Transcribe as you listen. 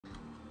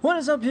What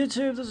is up,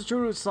 YouTube? This is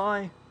True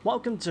Sly.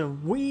 Welcome to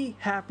We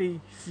Happy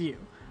Few.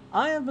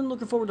 I have been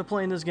looking forward to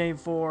playing this game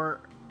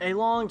for a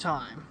long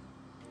time.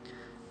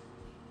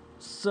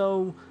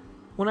 So,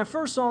 when I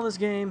first saw this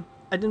game,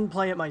 I didn't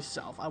play it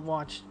myself. I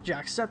watched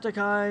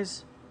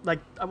Jacksepticeye's, I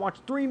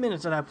watched 3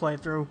 minutes of that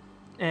playthrough,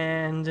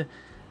 and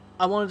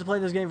I wanted to play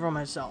this game for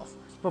myself.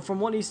 But from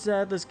what he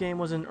said, this game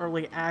was in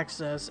early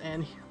access,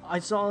 and I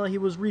saw that he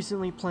was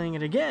recently playing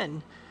it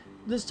again.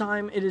 This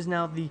time, it is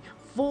now the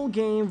full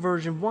game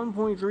version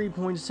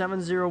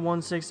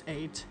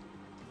 1.3.70168,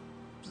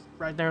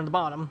 right there in the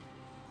bottom.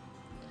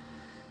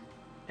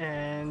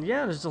 And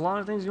yeah, there's a lot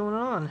of things going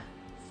on.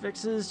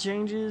 Fixes,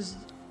 changes,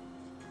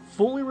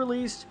 fully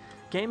released.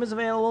 Game is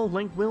available.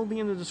 Link will be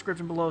in the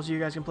description below so you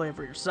guys can play it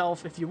for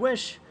yourself if you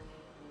wish.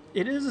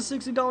 It is a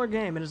 $60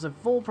 game. It is a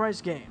full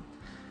price game.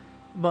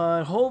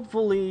 But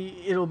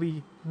hopefully it'll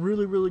be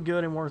really, really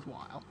good and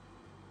worthwhile.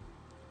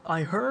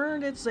 I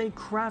heard it's a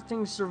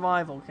crafting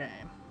survival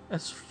game,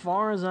 as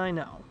far as I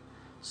know.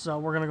 So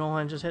we're going to go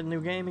ahead and just hit a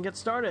new game and get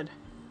started.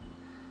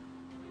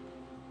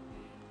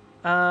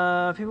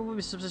 People will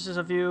be suspicious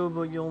of you,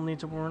 but you'll need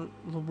to learn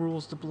the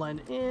rules to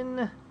blend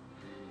in.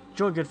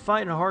 Enjoy a good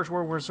fight in a harsh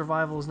world where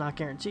survival is not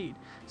guaranteed.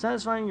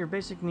 Satisfying your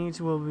basic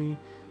needs will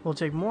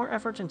take more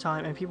effort and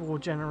time, and people will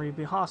generally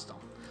be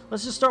hostile.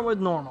 Let's just start with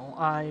normal.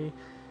 I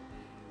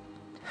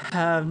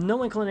have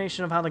no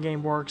inclination of how the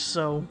game works,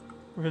 so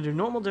we're going to do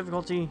normal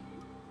difficulty,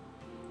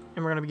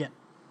 and we're going to begin.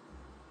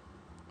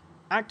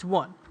 Act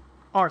 1.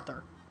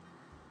 Arthur.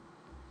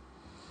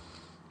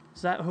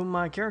 Is that who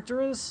my character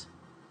is?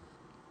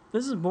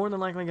 This is more than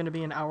likely going to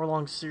be an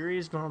hour-long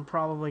series, but I'm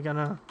probably going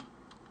to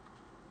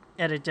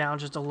edit down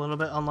just a little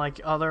bit, unlike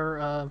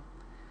other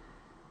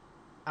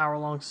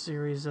hour-long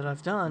series that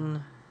I've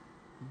done.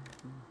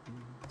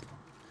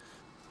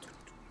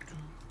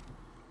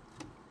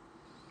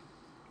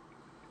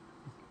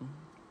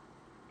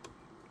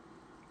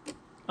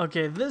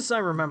 Okay, this I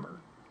remember.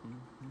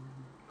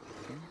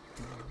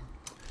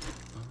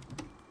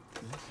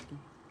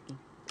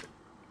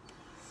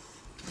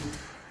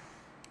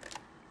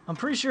 I'm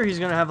pretty sure he's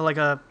gonna have like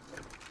a...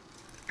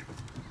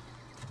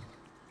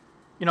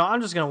 You know,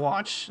 I'm just gonna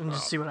watch and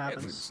just see what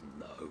happens.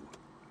 No.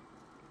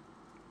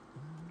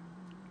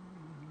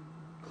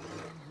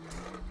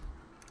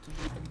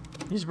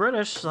 He's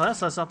British, so that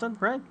says something,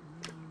 right?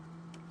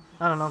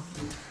 I don't know.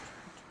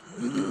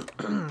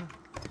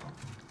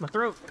 My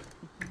throat.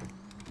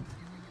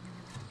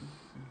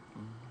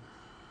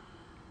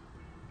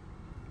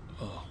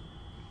 Oh,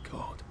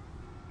 God.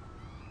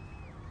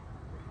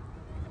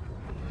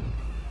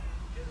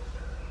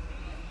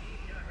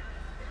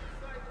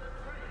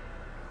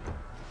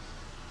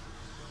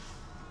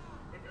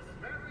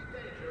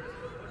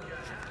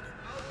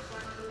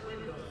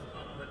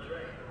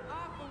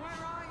 Arthur, where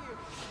are you?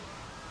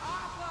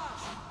 Arthur!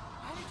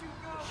 How did you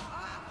go?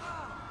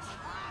 Arthur!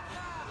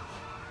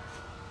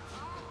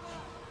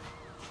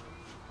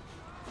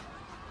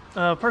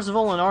 Arthur!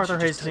 Percival and Arthur I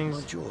should just take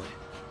Hastings. my joy,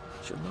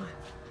 shouldn't I?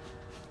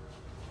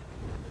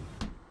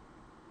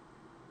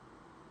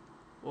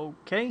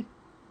 Okay.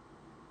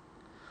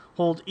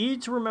 Hold E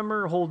to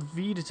remember, hold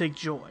V to take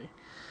joy.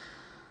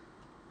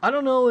 I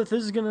don't know if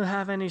this is going to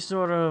have any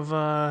sort of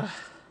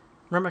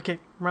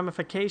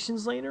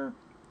ramifications later.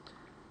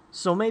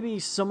 So maybe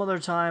some other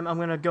time I'm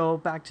going to go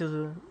back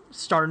to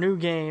start a new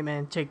game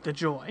and take the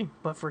joy.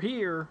 But for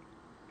here,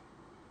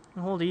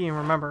 hold E and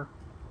remember.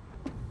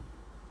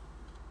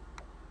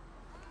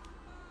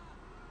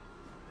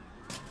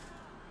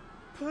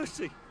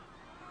 Percy!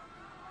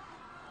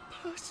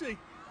 Percy!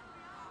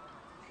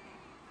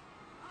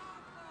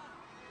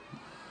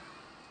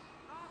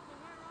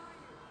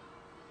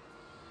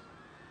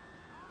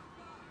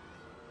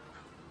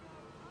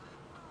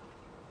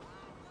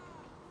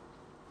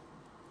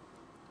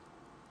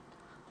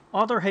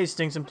 Arthur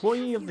Hastings,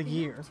 Employee of the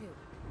Year.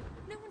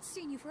 No one's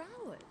seen you for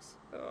hours.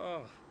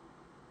 Ah,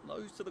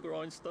 nose to the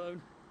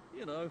grindstone,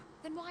 you know.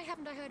 Then why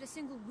haven't I heard a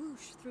single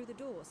whoosh through the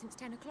door since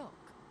 10 o'clock?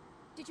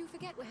 Did you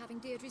forget we're having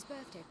Deirdre's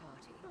birthday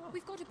party? Oh.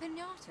 We've got a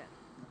piñata.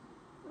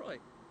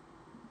 Right.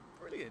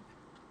 Brilliant.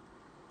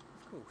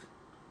 Of course.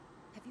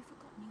 Have you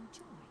forgotten your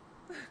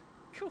joy?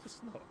 Of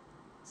course not.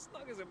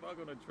 Snug as a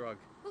bug on a drug.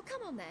 Well,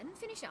 come on then,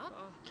 finish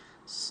up.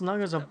 Snug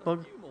as a Have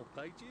bug. A few more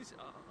pages.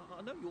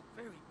 I know you're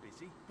very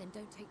busy. Then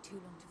don't take too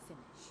long to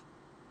finish.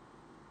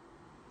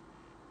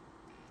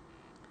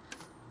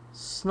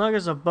 Snug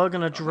as a bug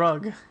on a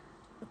drug.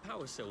 The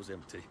power cell's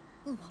empty.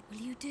 Well, what will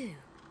you do?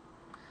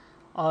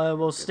 I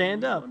will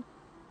stand up Anyone?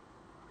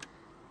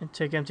 and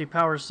take empty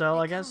power cell,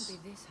 I It guess.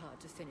 can't be this hard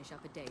to finish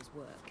up a day's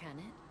work, can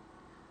it?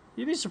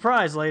 You'd be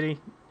surprised, lady.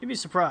 You'd be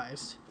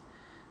surprised.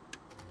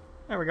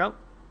 There we go.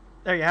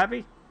 There, you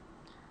happy?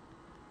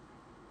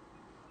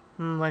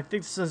 I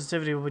think the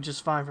sensitivity will be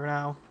just fine for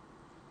now.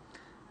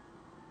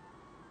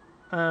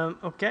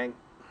 Okay.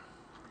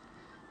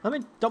 Let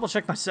me double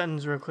check my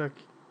settings real quick.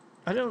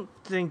 I don't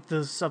think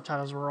the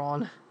subtitles were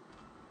on.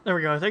 There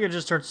we go. I think I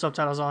just turned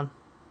subtitles on.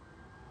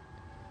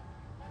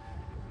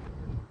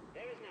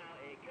 There is now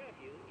a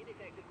curfew in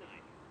effect at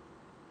night.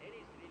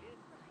 Any civilian...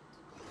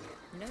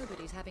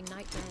 Nobody's having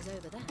nightmares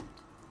over that.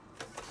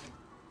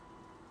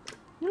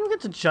 You don't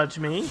get to judge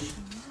me.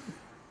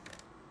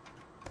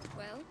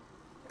 Well,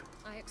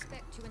 I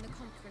expect you in the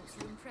conference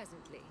room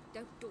presently.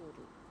 Don't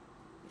dawdle.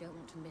 You don't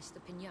want to miss the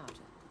piñata.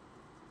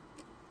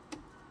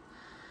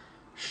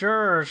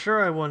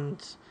 Sure I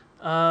wouldn't.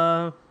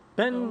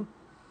 Ben...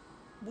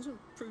 Wasn't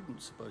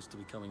Prudence supposed to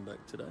be coming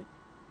back today?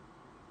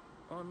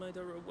 I made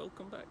her a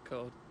welcome back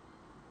card.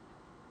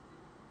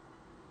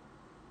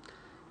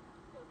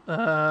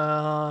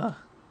 I'm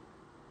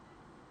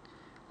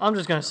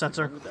just gonna Nothing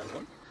censor. wrong with that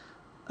one.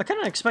 I kind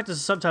of expected the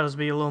subtitles to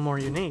be a little more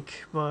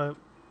unique, but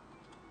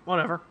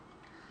whatever.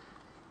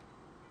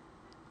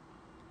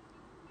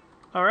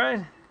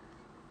 Alright.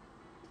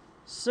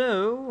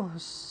 So,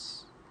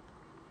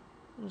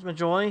 there's my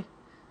joy.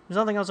 There's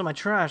nothing else in my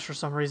trash for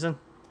some reason.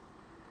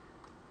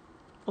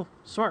 Oh,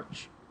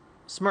 search.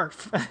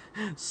 Smurf.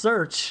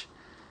 Search.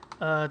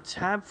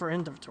 Tab for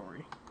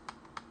inventory.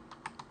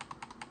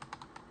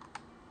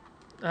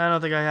 I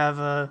don't think I have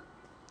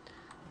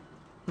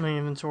my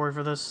inventory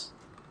for this.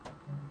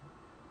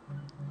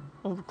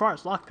 Oh, it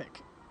requires lockpick.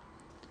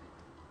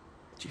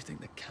 Do you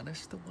think the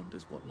canister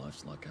wonders what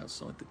life's like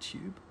outside the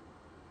tube?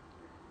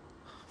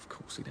 Of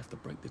course, he'd have to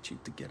break the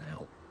tube to get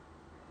out.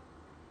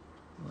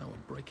 Well, that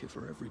would break it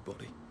for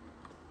everybody.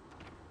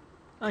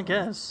 I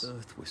guess.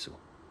 Earth whistle.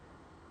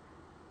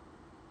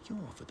 You're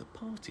off at the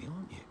party,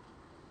 aren't you?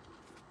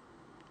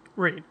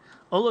 Read.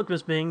 Oh, look,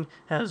 Miss Bing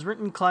has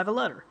written Clive a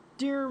letter.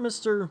 Dear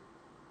Mr.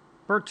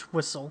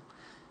 Birtwistle,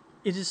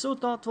 it is so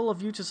thoughtful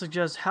of you to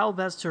suggest how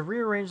best to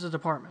rearrange the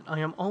department. I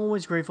am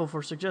always grateful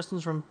for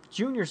suggestions from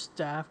junior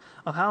staff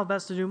of how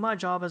best to do my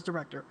job as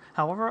director.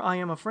 However, I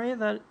am afraid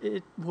that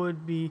it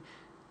would be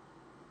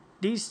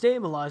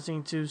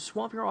destabilizing to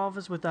swap your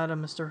office with that of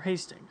Mr.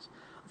 Hastings.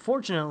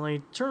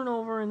 Fortunately,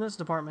 turnover in this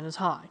department is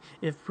high.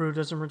 If Prue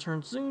doesn't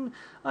return soon,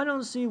 I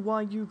don't see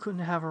why you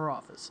couldn't have her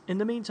office. In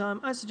the meantime,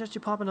 I suggest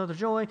you pop another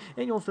joy,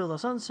 and you'll feel the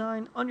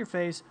sunshine on your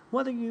face,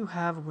 whether you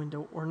have a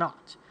window or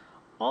not.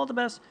 All the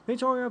best,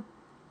 Victoria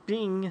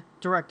Bing,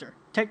 Director.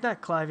 Take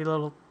that, Clive, you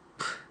little...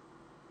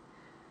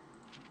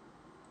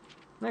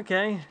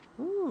 Okay.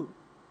 Ooh.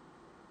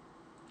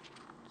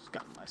 Just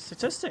got my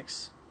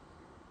statistics.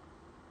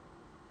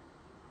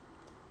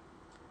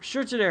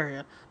 Restricted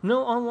area.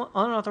 No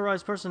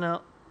unauthorized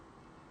personnel.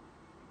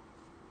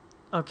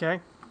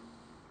 Okay.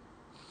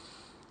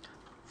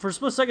 For a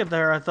split second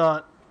there, I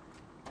thought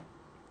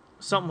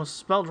something was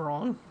spelled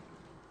wrong.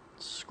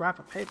 Scrap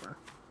of paper.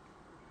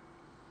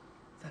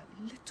 That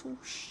little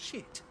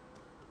shit.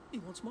 He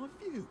wants my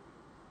view.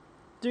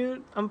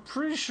 Dude, I'm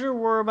pretty sure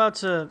we're about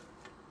to...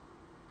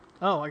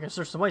 Oh, I guess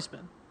there's the waste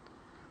bin.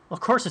 Well, of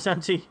course it's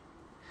empty.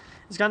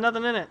 It's got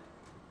nothing in it.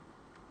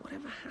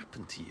 Whatever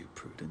happened to you,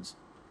 Prudence?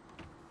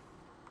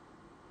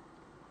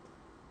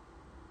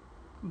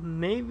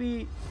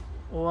 Maybe...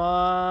 Why...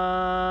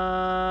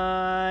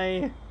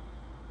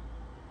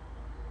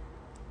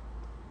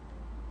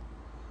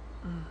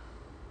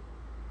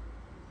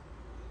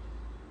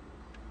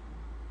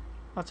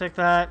 I'll take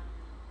that.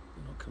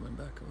 You're not coming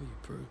back, are you,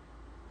 Prue?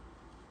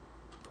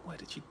 But where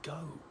did you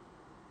go?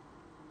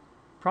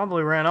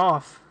 Probably ran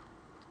off.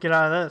 Get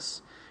out of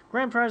this.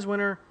 Grand prize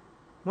winner.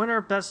 Winner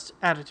best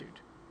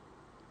attitude.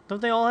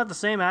 Don't they all have the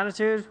same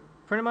attitude?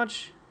 Pretty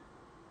much?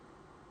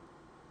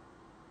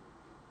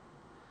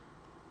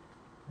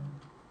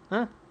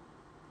 Huh?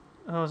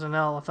 Oh, it was an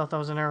L. I thought that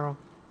was an arrow.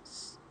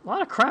 A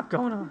lot of crap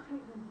going on.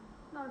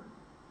 No,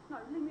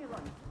 leave me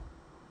alone.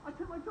 I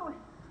took my joy.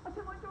 No,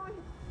 leave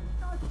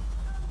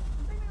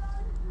me alone.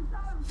 No.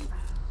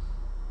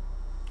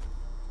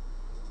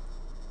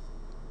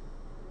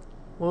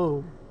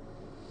 Whoa.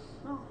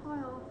 Oh, hi,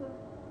 Arthur.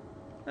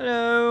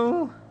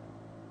 Hello.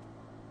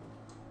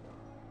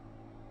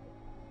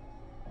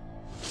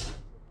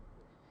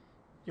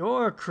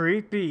 You're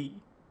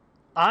creepy.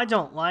 I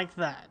don't like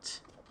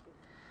that.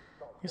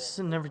 You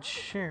sit in every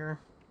chair.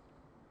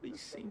 We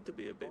seem to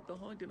be a bit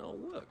behind in our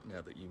work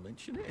now that you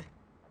mention it.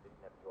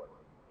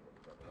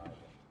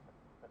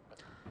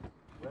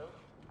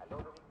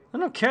 I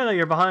don't care that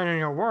you're behind in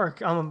your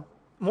work. I'm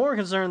more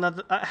concerned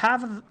that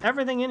half of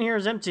everything in here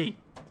is empty.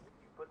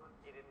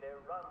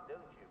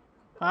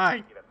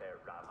 Hi.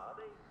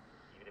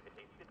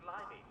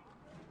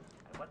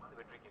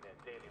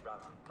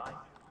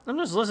 I'm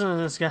just listening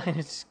to this guy.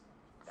 It's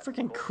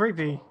freaking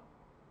creepy.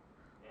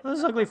 Look at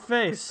his ugly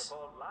face.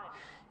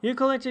 You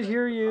collected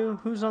here, you.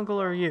 Whose uncle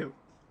are you?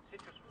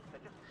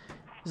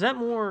 Is that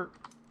more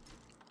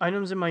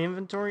items in my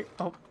inventory?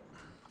 Oh.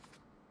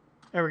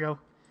 There we go.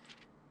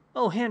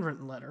 Oh,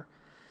 handwritten letter.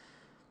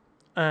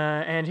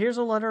 And here's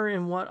a letter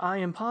in what I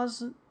am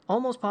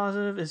almost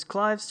positive is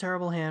Clive's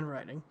terrible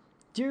handwriting.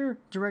 Dear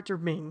Director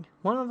Ming,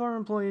 one of our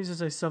employees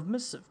is a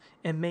submissive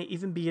and may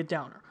even be a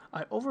downer.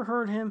 I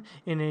overheard him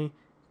in a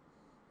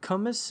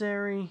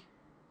commissary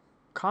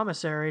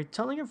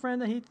telling a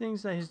friend that he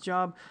thinks that his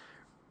job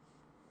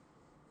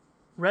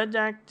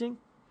redacting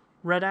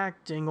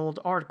old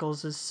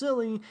articles is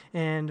silly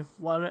and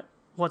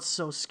what's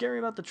so scary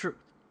about the truth.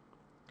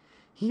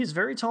 He is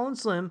very tall and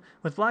slim,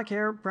 with black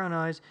hair, brown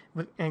eyes,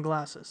 and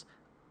glasses.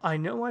 I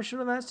know I should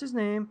have asked his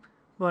name,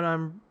 but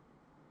I'm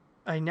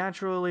a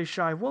naturally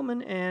shy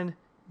woman, and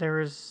there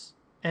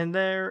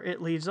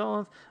it leaves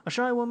off. A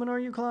shy woman, are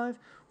you, Clive?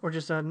 Or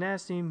just a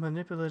nasty,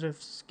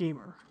 manipulative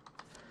schemer?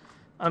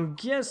 I'm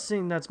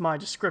guessing that's my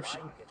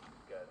description.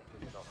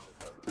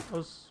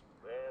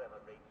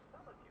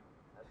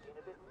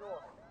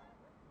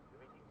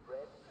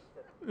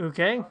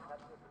 Okay.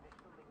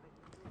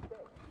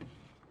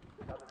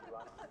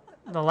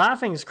 The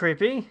laughing is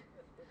creepy.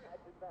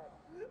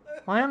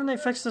 Why haven't they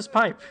fixed this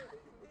pipe?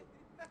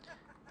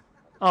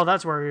 Oh,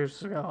 that's where it used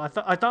to go. I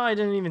thought I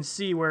didn't even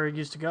see where it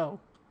used to go.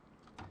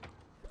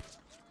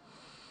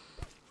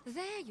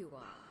 There you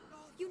are.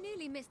 You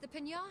nearly missed the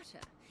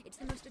piñata. It's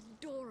the most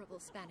adorable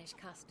Spanish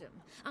custom.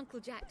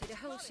 Uncle Jack did a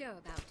whole show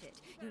about it.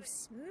 You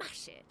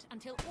smash it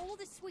until all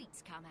the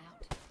sweets come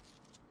out.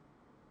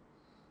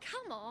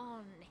 Come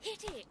on,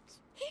 hit it!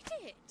 Hit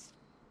it!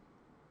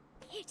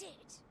 Hit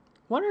it!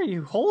 What are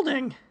you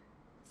holding?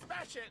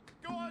 Smash it!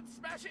 Go on,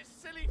 smash its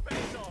silly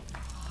face off!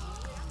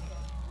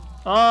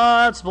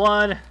 Oh, that's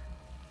blood.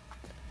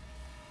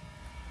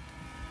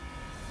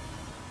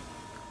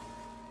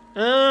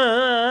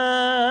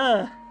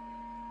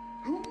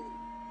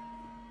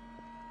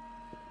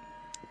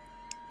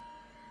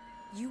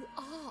 You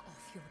are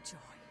off your joy.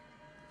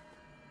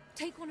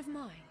 Take one of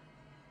mine.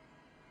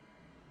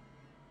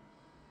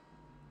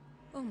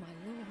 Oh my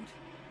lord.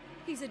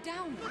 He's a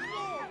downer.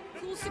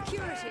 Call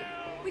security.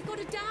 We've got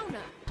a downer.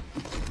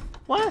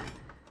 What?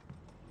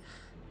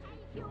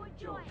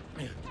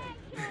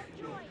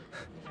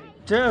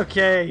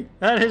 Okay,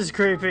 that is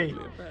creepy.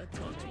 Probably a bad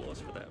time to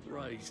ask for that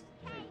raise.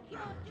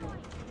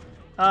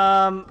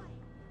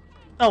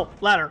 Oh,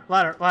 ladder.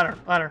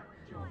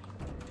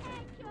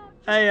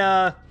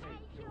 Hey,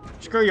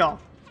 screw y'all.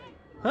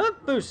 Huh?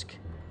 Boosk.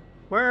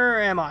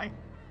 Where am I?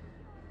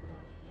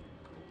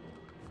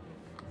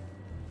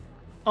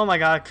 Oh my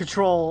god,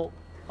 control.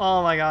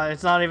 Oh my god,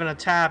 it's not even a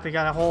tap, you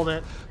gotta hold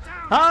it.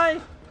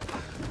 Hi!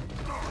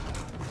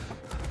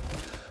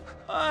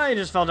 I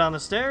just fell down the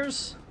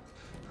stairs.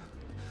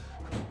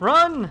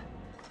 Run!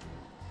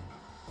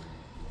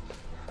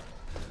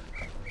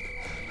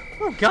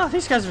 Oh god,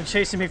 these guys have been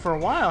chasing me for a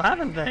while,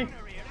 haven't they?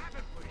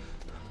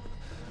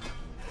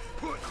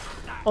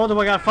 Oh, do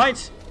I gotta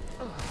fight?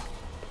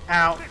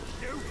 Ow.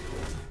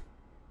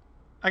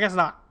 I guess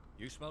not.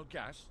 You smell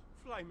gas?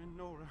 Flaming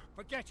Nora.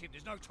 Forget him,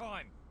 there's no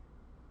time.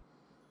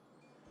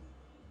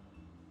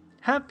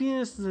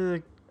 Happiness,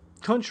 the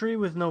country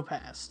with no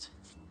past.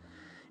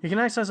 You can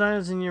access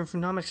items in your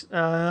phenomics.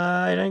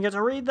 I didn't get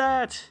to read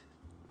that.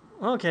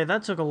 Okay,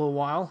 that took a little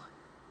while.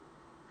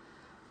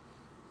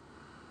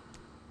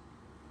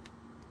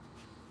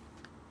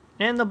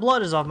 And the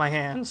blood is off my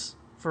hands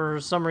for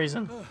some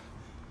reason.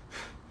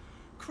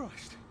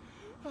 Christ,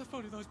 I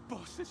thought those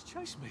bastards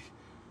chased me.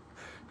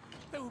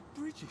 There were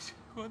bridges,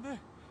 weren't there?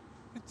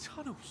 And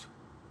tunnels.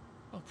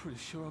 I'm pretty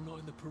sure I'm not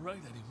in the parade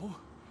anymore.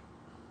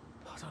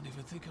 I don't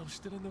even think I'm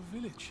still in the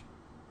village.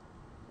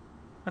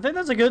 I think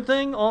that's a good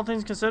thing, all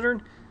things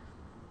considered.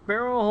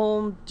 Barrel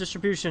home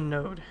distribution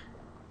node.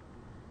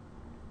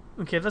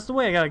 Okay, that's the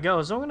way I gotta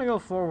go, so I'm gonna go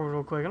forward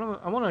real quick.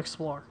 I want to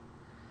explore.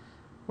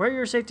 Wear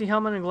your safety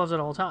helmet and gloves at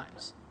all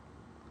times.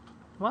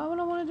 Why would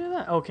I want to do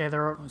that? Okay,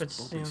 there are. Those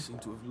It's bobbies seem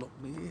to have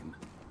locked me in.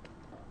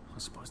 I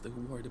suppose they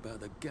were worried about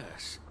the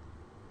gas.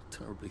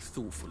 Terribly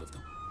thoughtful of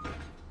them.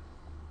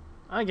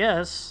 I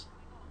guess.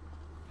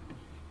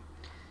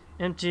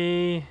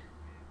 Empty.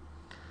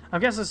 I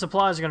guess the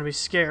supplies are going to be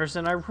scarce,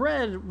 and I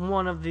read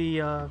one of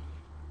the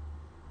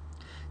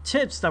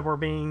tips that were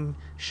being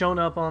shown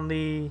up on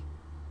the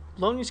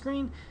loading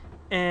screen,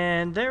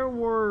 and there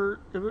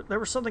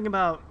was something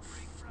about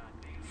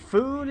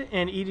food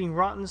and eating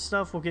rotten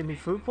stuff will give me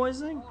food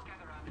poisoning. All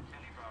gather around the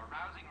telly for a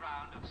rousing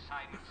round of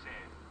Simon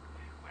Says.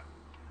 Well,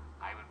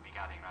 I won't be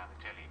gathering around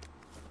the telly.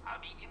 I'll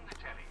be in the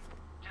telly.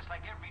 Just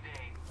like every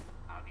day,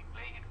 I'll be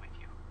playing it with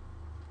you.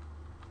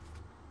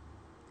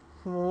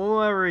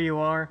 Whoever you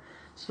are.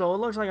 So it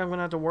looks like I'm going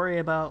to have to worry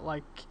about,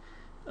 like,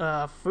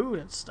 food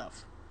and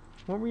stuff.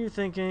 What were you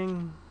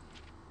thinking?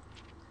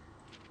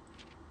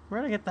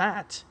 Where'd I get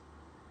that?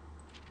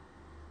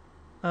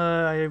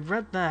 I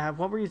read that.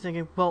 What were you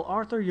thinking? Well,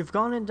 Arthur, you've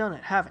gone and done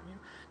it, haven't you?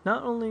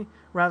 Not only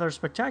rather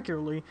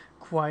spectacularly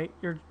quit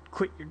your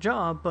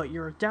job, but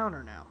you're a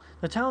downer now.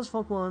 The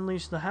townsfolk will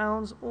unleash the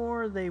hounds,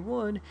 or they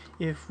would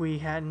if we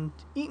hadn't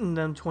eaten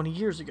them 20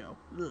 years ago.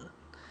 Ugh.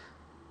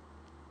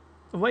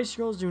 The white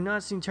scrolls do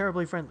not seem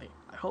terribly friendly.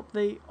 I hope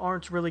they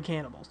aren't really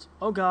cannibals.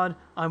 Oh god,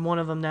 I'm one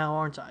of them now,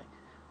 aren't I?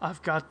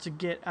 I've got to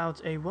get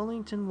out a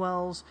Wellington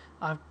Wells.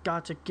 I've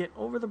got to get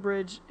over the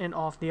bridge and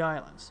off the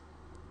islands.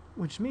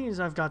 Which means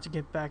I've got to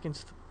get back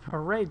into the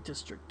parade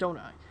district, don't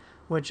I?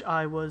 Which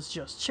I was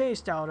just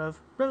chased out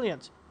of.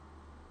 Brilliant.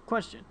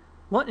 Question.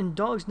 What in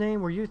dog's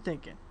name were you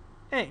thinking?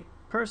 Hey,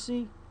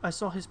 Percy, I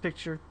saw his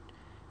picture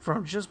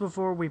from just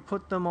before we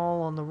put them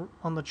all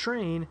on the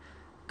train.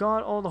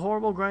 God, all the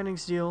horrible grinding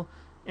steel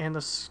and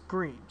the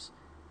screams.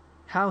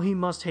 How he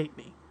must hate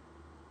me.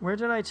 Where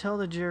did I tell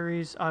the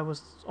Jerrys I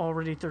was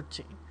already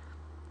 13?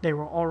 They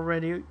were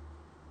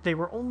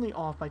only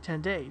off by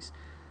 10 days.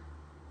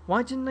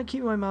 Why didn't I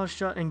keep my mouth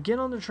shut and get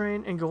on the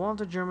train and go on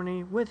to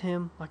Germany with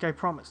him like I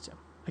promised him?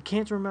 I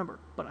can't remember,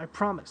 but I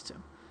promised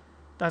him.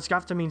 That's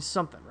got to mean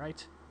something,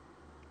 right?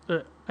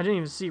 I didn't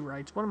even see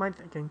right. What am I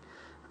thinking?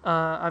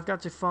 I've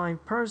got to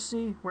find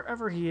Percy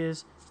wherever he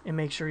is and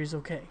make sure he's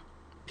okay.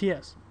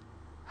 P.S.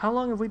 How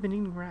long have we been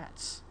eating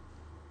rats?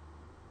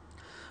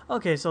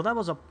 Okay, so that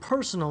was a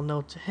personal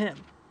note to him.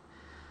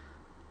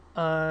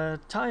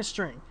 Tie a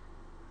string.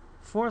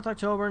 4th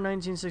October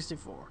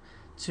 1964.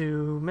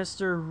 To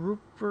Mr.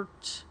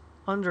 Rupert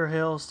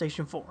Underhill,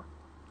 Station 4.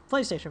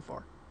 PlayStation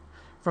 4.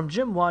 From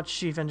Jim Watts,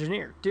 Chief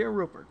Engineer. Dear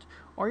Rupert,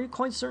 are you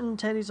quite certain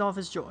Teddy's off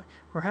his joy?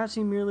 Perhaps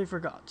he merely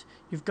forgot.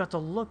 You've got to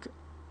look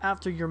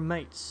after your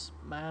mates,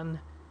 man.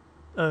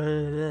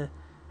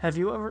 Have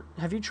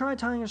you tried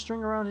tying a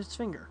string around his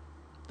finger?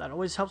 That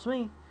always helps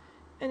me.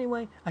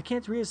 Anyway, I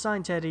can't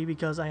reassign Teddy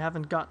because I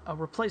haven't got a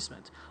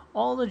replacement.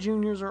 All the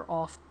juniors are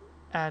off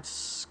at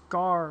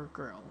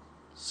Scargill.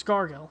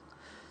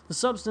 The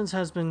substance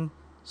has been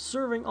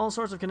serving all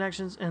sorts of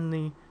connections and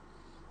the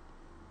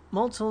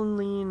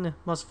multiline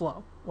must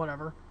flow.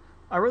 Whatever.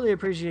 I really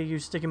appreciate you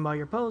sticking by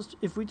your post.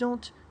 If we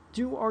don't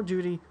do our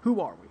duty,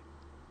 who are we?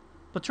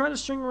 But try to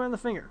string around the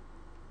finger.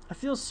 I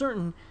feel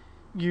certain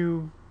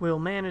you will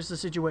manage the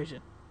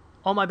situation.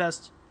 All my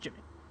best, Jimmy.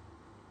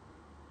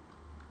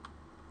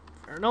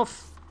 Fair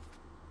enough.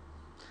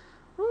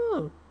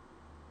 Ooh.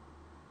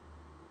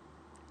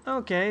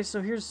 Okay,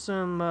 so here's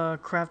some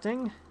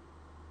crafting.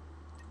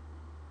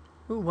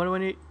 Ooh, what do I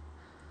need?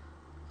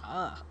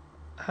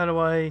 How do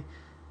I...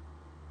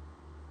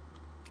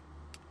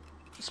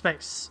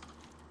 Space.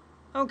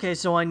 Okay,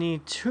 so I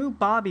need 2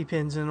 bobby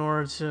pins in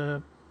order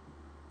to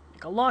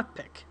make a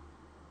lockpick.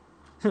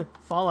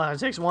 Fallout, it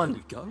takes There 1.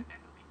 we go.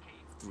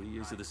 3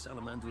 years of the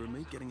salamander and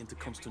me getting into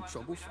constant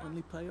trouble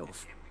finally pay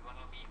off. Everyone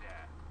will be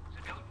there, so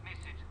don't miss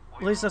it.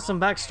 At least that's some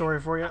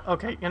backstory for you.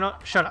 Okay, you know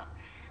what? Shut up.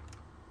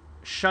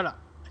 Shut up.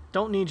 I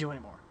don't need you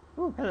anymore.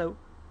 Ooh, hello.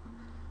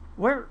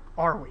 Where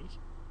are we?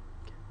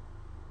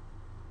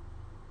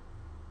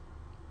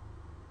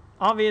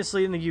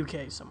 Obviously in the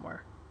UK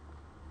somewhere.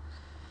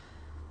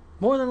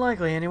 More than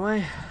likely,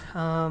 anyway.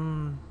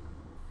 Ooh.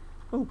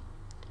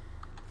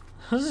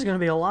 This is going to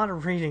be a lot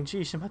of reading.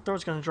 Jeez, my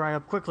throat's going to dry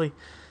up quickly.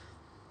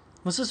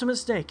 Was this a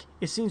mistake?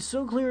 It seemed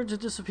so clear to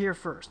disappear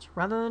first,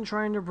 rather than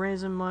trying to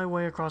brazen my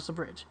way across the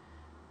bridge.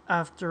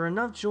 After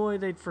enough joy,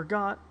 they'd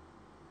forget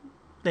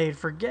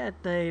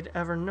they'd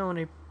ever known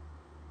a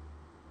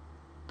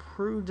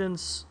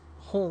Prudence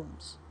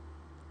Holmes.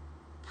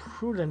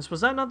 Prudence, was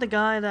that not the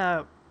guy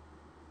that...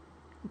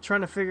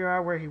 trying to figure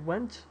out where he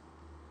went?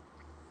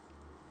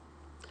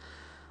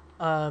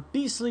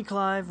 Beastly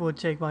Clive would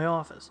take my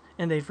office,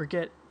 and they'd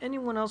forget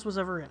anyone else was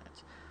ever in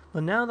it.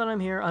 But now that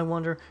I'm here, I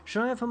wonder,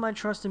 should I have put my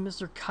trust in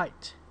Mr.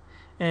 Kite?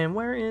 And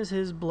where is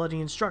his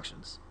bloody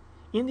instructions?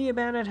 In the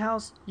abandoned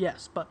house?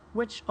 Yes, but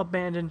which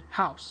abandoned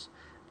house?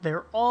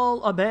 They're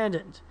all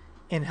abandoned.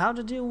 And how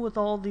to deal with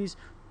all these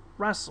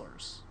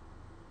wrestlers?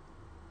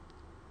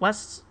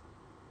 Westlers?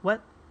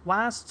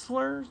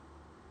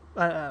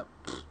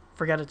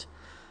 Forget it.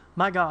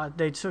 My God,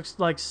 they took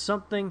like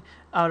something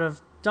out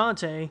of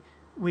Dante.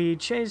 We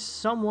chase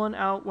someone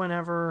out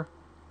whenever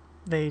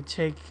they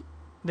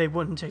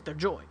wouldn't take their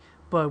joy,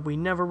 but we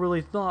never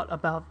really thought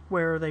about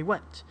where they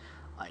went.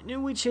 I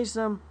knew we chased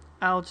them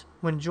out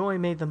when joy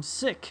made them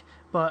sick,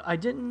 but I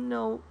didn't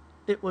know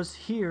it was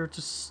here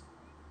to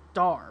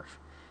starve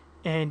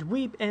and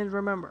weep and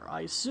remember.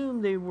 I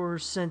assumed they were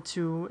sent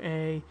to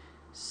a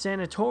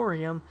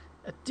sanatorium,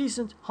 a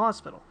decent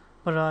hospital,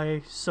 but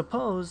I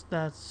suppose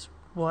that's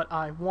what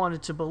I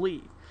wanted to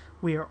believe.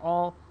 We are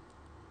all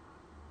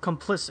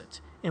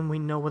complicit, and we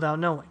know without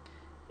knowing,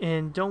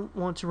 and don't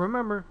want to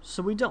remember,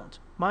 so we don't.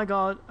 My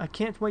God, I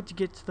can't wait to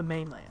get to the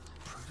mainland.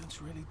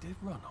 Prudence really did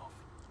run off,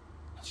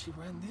 and she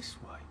ran this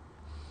way.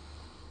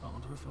 I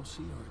wonder if I'll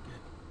see her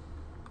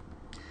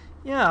again.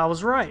 Yeah, I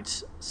was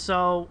right.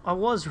 So, I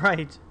was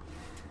right.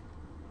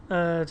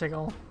 Take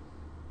all.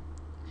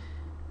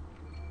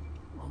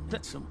 I'll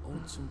need some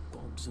odds and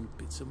bobs and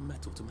bits of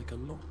metal to make a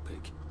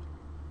lockpick.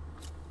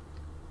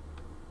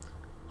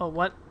 Oh,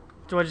 what?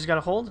 Do I just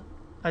gotta hold?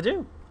 I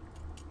do.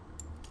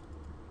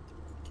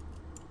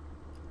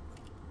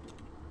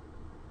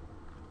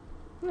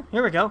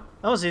 Here we go.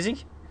 That was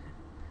easy.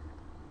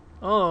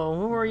 Oh,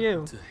 who are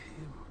you? To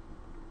him.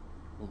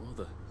 Or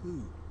rather,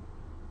 who?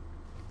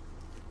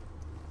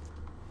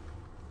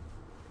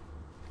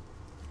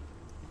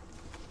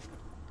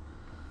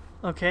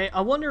 Okay,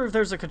 I wonder if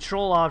there's a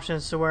control option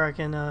so where I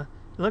can,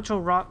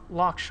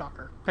 lock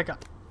shocker. Pick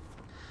up.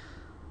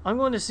 I'm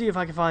going to see if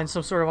I can find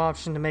some sort of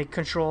option to make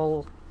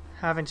control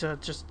having to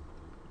just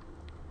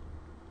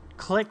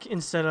click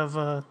instead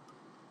of,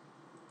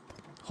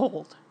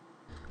 hold.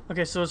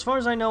 Okay, so as far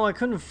as I know, I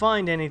couldn't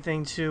find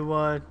anything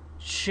to,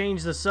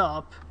 change this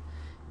up.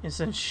 And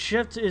since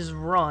shift is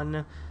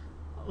run,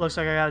 looks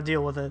like I gotta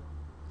deal with it.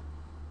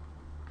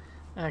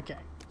 Okay,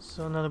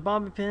 so another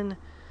bobby pin.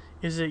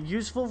 Is it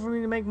useful for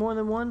me to make more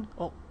than one?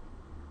 Oh.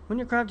 When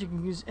you're craft, you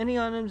can use any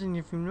items in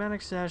your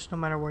thematic stash no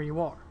matter where you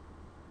are.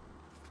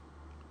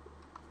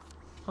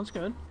 That's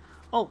good.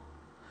 Oh.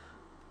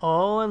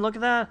 Oh, and look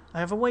at that. I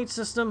have a weight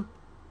system.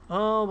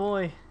 Oh,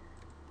 boy.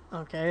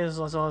 Okay, there's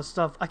lots of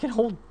stuff. I can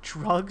hold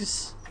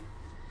drugs?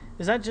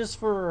 Is that just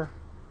for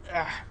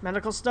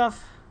medical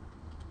stuff?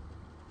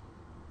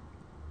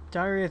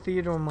 Diary of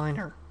Theodore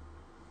Minor.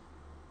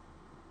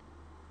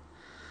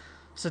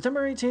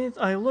 September 18th,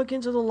 I look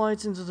into the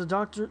lights into the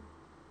doctor...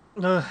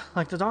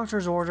 like the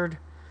doctor's ordered.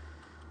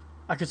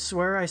 I could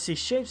swear I see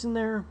shapes in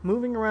there,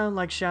 moving around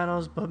like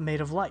shadows, but made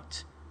of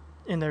light.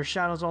 And there's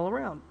shadows all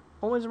around.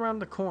 Always around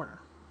the corner.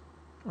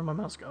 Where'd my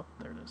mouse go?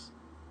 There it is.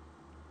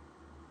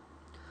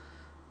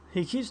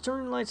 He keeps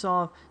turning lights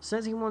off,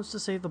 says he wants to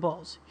save the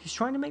balls. He's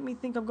trying to make me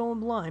think I'm going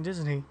blind,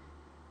 isn't he?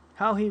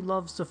 How he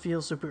loves to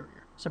feel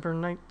superior.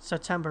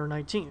 September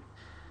 19th.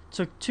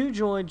 Took 2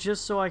 joy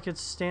just so I could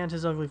stand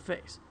his ugly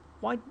face.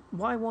 Why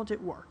won't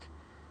it work?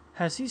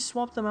 Has he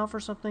swapped them out for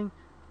something?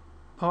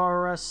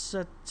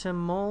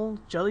 Paracetamol?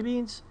 Jelly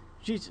beans?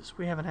 Jesus,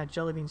 we haven't had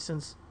jelly beans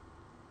since...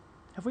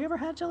 Have we ever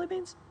had jelly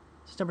beans?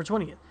 September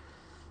 20th.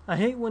 I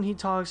hate when he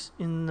talks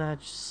in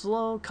that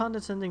slow,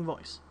 condescending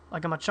voice.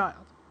 Like I'm a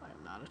child. I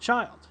am not a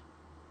child.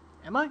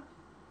 Am I?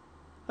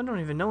 I don't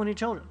even know any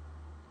children.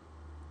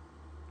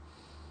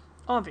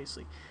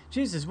 Obviously.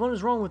 Jesus, what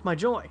is wrong with my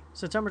joy?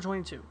 September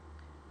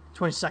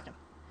 22nd.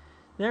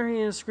 There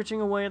he is,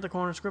 scritching away at the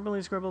corner,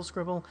 scribbly, scribble,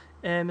 scribble,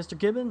 and Mr.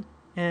 Gibbon,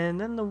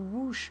 and then the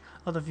whoosh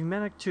of the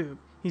pneumatic tube.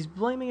 He's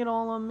blaming it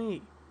all on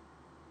me.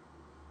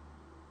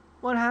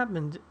 What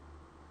happened?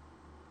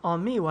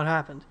 On me, what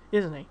happened,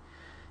 isn't he?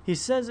 He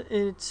says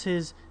it's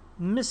his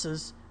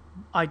missus.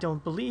 I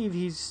don't believe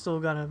he's still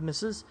got a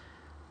missus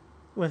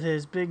with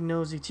his big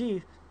nosy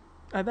teeth.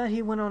 I bet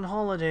he went on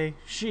holiday.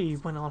 She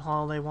went on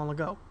holiday a while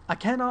ago. I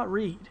cannot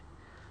read.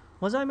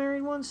 Was I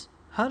married once?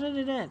 How did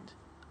it end?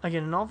 I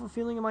get an awful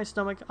feeling in my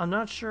stomach. I'm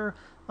not sure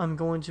I'm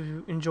going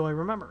to enjoy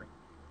remembering.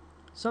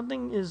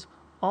 Something is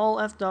all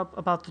effed up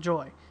about the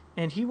joy,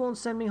 and he won't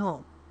send me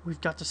home.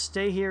 We've got to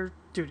stay here.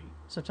 Duty.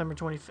 September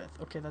 25th.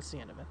 Okay, that's the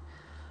end of it.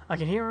 I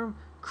can hear him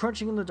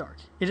crunching in the dark.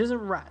 It isn't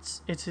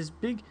rats. It's his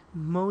big,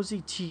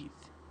 mosey teeth.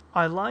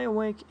 I lie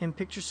awake and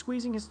picture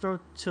squeezing his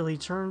throat till he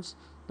turns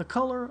the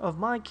color of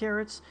my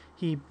carrots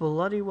he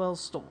bloody well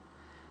stole.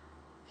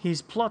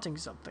 He's plotting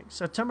something.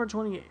 September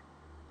 28th.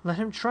 Let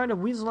him try to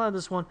weasel out of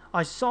this one.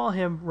 I saw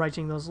him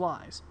writing those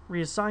lies.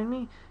 Reassign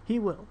me? He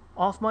will.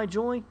 Off my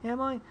joy, am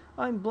I?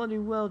 I'm bloody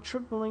well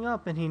tripling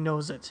up and he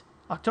knows it.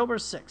 October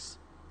 6th.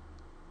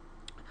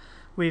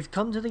 We've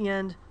come to the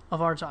end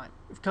of our time.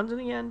 We've come to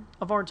the end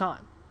of our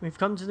time. We've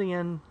come to the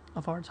end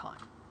of our time.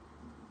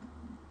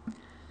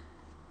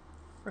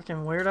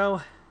 Frickin'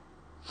 weirdo.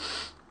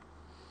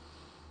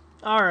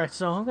 Alright,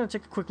 so I'm going to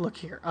take a quick look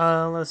here.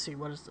 Let's see,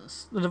 what is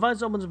this? The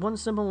device opens one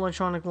simple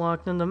electronic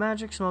lock, then the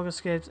magic smoke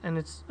escapes, and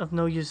it's of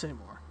no use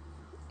anymore.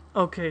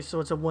 Okay, so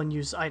it's a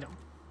one-use item.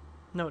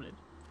 Noted.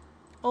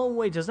 Oh,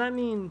 wait, does that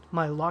mean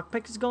my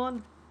lockpick is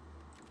gone?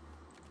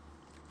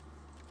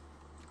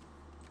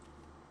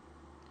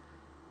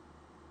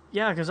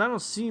 Yeah, because I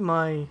don't see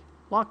my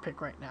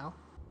lockpick right now.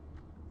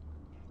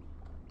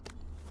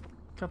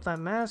 Pick up that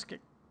mask.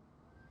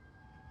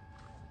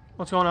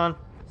 What's going on?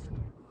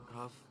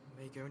 Are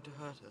they going to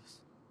hurt us?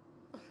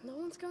 No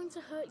one's going to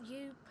hurt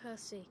you,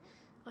 Percy.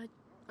 I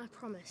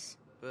promise.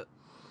 But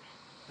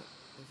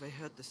have they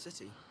hurt the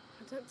city?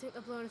 I don't think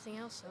they'll blow anything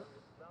else up.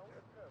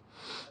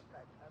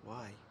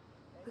 Why?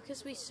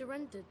 Because we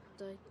surrendered,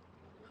 I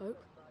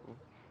hope. Well,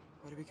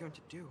 what are we going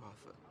to do,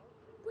 Arthur?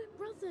 We're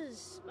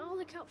brothers. We'll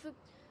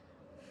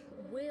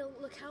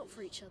look out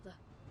for each other.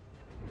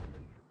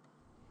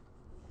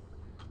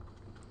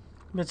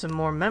 Bits of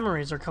more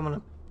memories are coming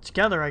up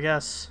together, I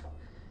guess.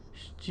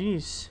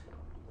 Jeez.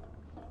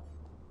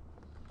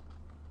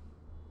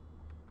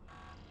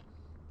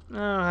 I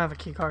don't have a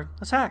key card.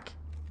 Let's hack.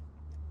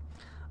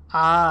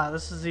 Ah,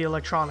 this is the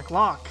electronic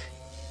lock.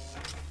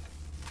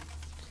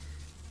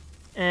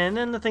 And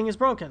then the thing is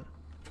broken.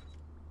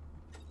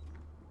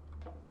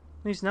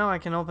 At least now I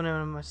can open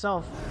it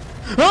myself.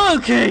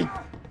 Okay!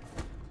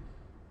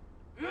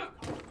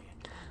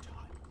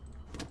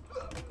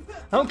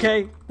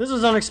 Okay, this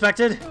was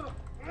unexpected.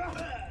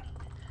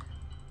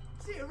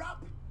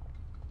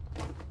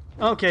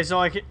 Okay,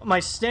 so my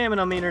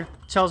stamina meter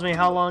tells me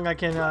how long I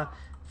can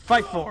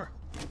fight for.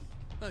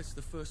 That's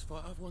the first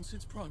fight I've won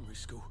since primary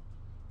school.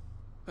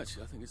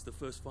 Actually, I think it's the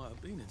first fight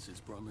I've been in since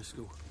primary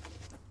school.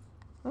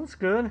 That's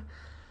good.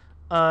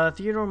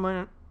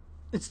 Theodore,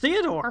 it's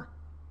Theodore!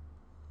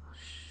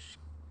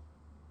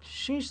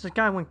 Sheesh, the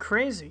guy went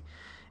crazy.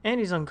 And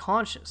he's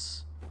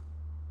unconscious.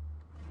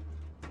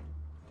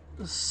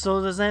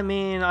 So does that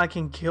mean I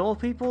can kill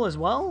people as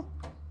well?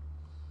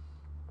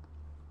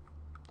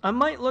 I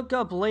might look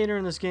up later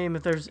in this game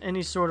if there's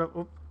any sort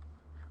of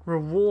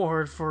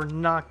reward for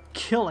not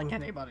killing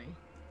anybody.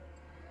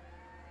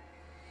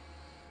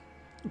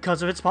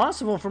 Because if it's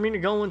possible for me to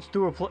go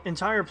through an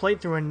entire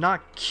playthrough and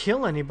not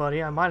kill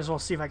anybody, I might as well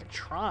see if I can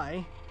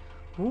try.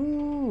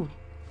 Ooh.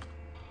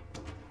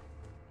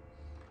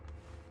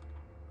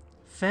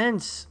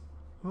 fence.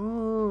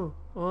 Ooh.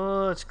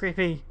 Oh, it's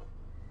creepy.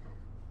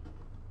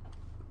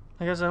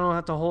 I guess I don't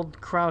have to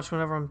hold crouch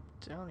whenever I'm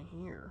down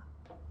here.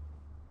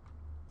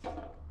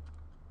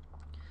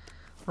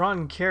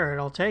 Rotten carrot,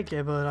 I'll take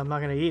it, but I'm not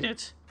gonna eat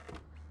it.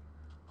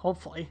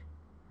 Hopefully.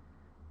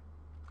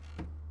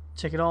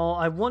 Take it all.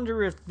 I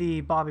wonder if the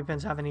bobby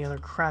pins have any other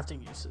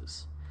crafting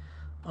uses.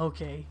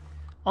 Okay.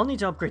 I'll need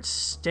to upgrade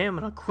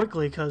stamina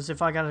quickly, because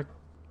if I gotta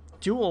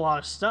do a lot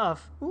of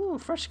stuff... Ooh,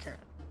 fresh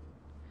carrot.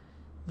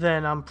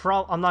 Then I'm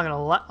probably not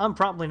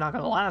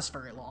gonna last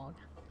very long.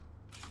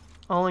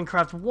 I'll only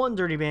craft one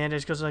dirty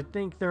bandage, because I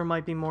think there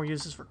might be more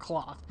uses for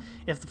cloth.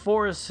 If the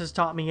forest has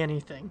taught me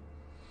anything.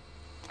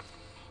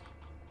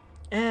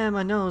 And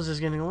my nose is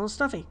getting a little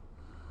stuffy.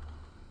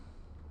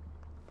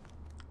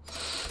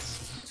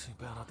 Too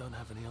bad I don't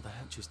have any other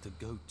hatches to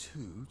go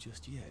to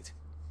just yet.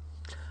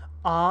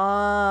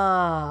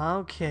 Ah,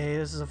 okay.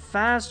 This is a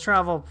fast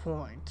travel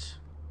point.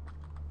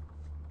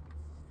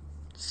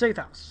 Safe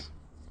house.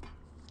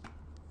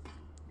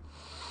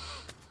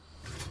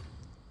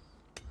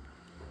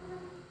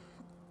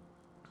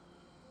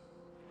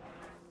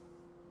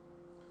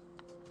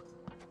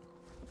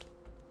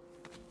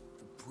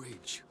 The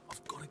bridge.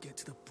 I've got to get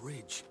to the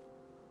bridge.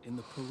 In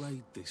the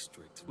parade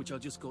district, which I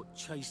just got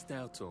chased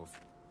out of.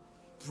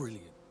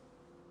 Brilliant.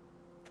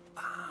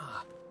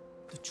 Ah,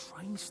 the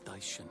train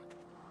station.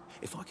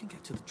 If I can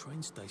get to the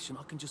train station,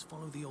 I can just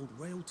follow the old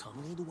rail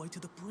tunnel all the way to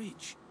the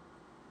bridge.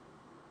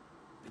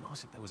 It'd be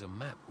nice if there was a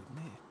map,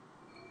 wouldn't it?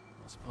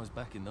 I suppose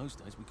back in those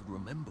days we could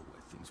remember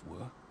where things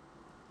were.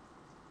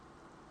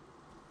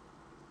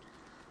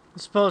 I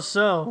suppose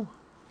so.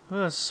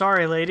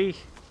 Sorry, lady.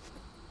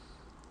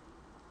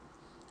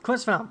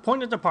 Quest found.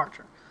 Point of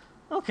departure.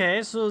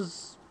 Okay, so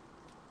it's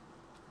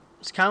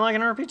kind of like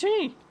an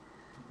RPG.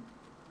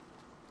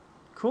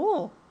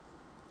 Cool.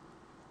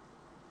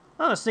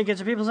 Oh, sneak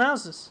into people's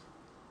houses.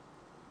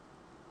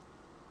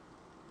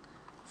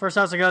 First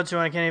house I go to,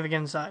 and I can't even get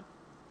inside.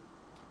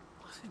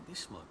 I think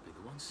this might be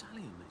the one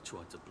Sally and me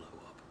tried to blow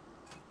up.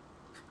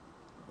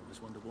 I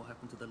always wonder what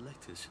happened to the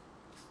letters.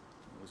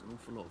 There was an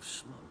awful lot of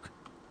smoke.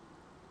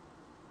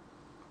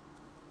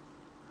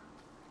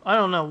 I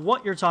don't know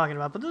what you're talking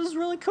about, but this is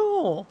really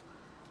cool.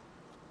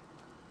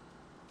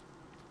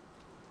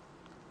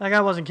 That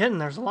guy wasn't kidding.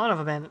 There's a lot of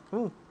abandoned...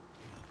 Ooh.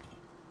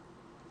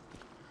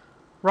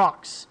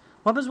 Rocks.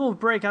 Weapons will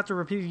break after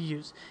repeated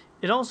use.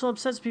 It also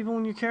upsets people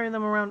when you carry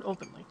them around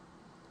openly.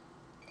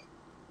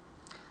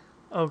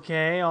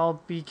 Okay,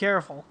 I'll be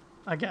careful,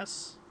 I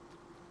guess.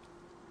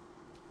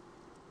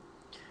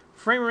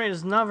 Frame rate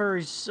is not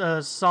very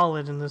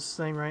solid in this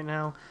thing right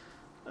now.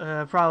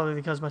 Probably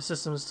because my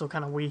system is still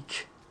kind of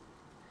weak.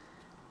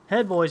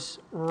 Head boys,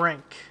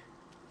 rank.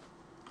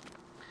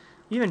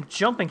 Even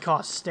jumping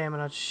costs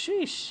stamina.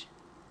 Sheesh.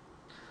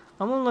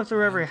 I'm gonna look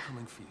through every... I'm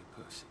coming for you,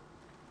 Percy.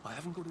 I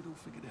haven't got it all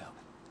figured out,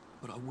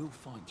 but I will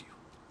find you.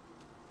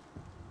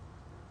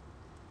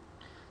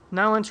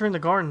 Now entering the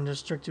garden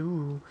district.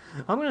 Ooh.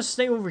 I'm gonna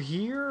stay over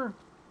here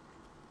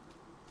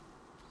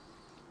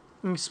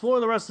and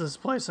explore the rest of this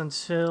place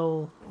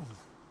until...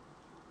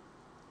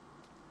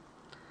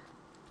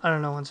 I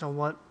don't know until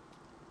what.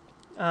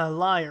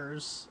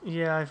 Liars.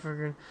 Yeah, I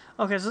figured.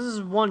 Okay, so this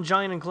is one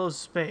giant enclosed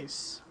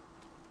space.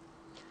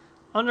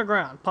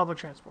 Underground. Public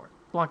transport.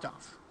 Blocked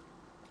off.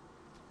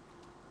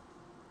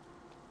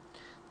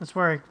 That's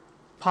where I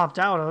popped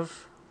out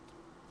of.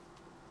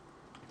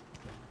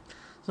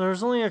 So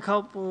there's only a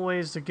couple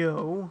ways to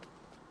go.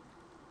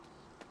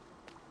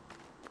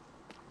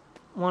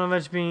 One of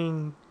it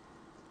being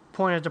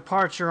point of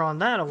departure on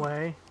that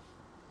away.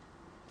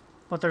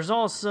 But there's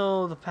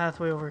also the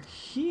pathway over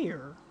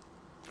here.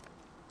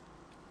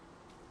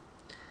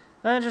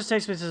 That just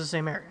takes me to the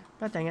same area.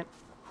 God dang it.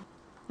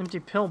 Empty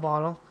pill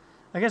bottle.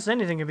 I guess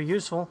anything could be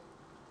useful.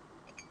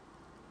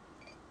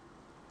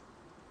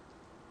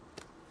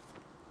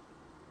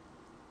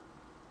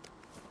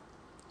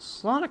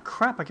 There's a lot of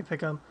crap I could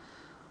pick up.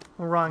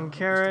 Rotten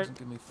carrot. This doesn't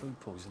give me food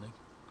poisoning.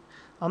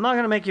 I'm not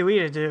gonna make you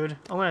eat it, dude.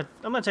 I'm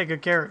gonna take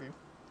good care of you.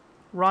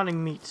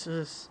 Rotting meat.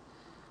 Ugh.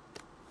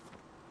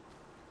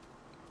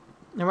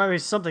 There might be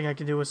something I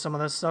can do with some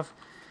of this stuff.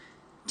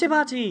 Tea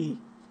party!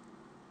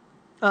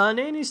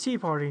 Nanny's tea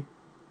party.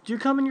 Do you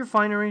come in your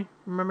finery?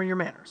 Remember your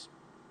manners.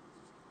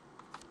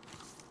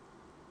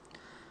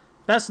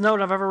 Best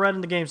note I've ever read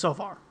in the game so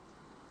far.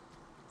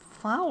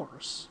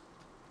 Flowers.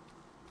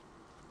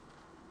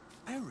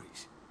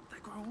 Berries. They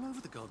grow all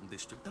over the garden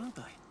district, don't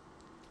they?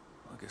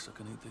 I guess I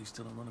can eat these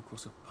till I run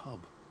across a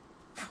pub.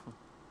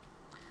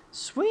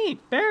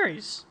 Sweet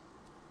berries.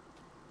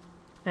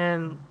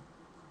 And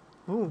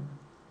ooh.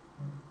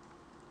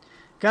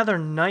 Gather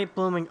night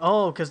blooming.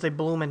 Oh, because they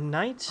bloom at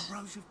night? A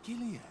rose of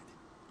Gilead.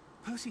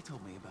 Percy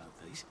told me about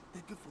these.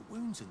 They're good for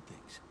wounds and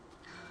things.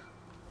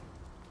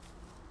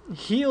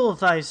 Heal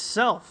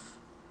thyself.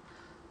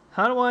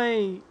 How do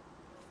I...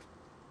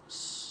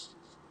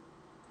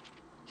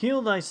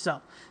 Heal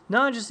thyself.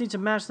 Now I just need to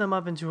mash them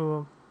up into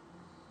a...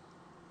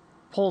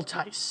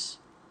 poultice.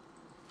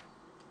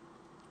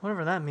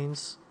 Whatever that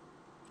means.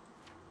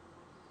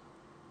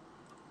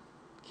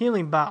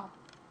 Healing bow.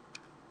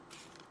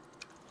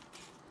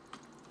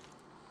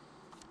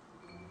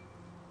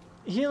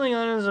 Healing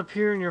items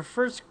appear in your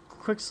first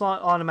quick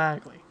slot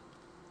automatically.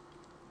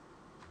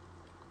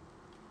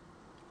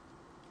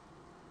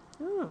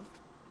 Ooh.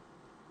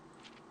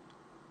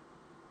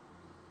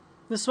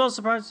 This spell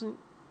surprising.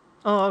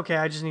 Oh, okay.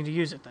 I just need to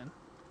use it then.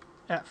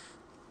 F.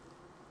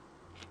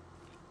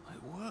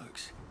 It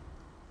works.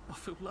 I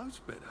feel loads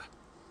better.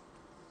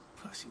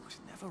 Percy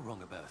was never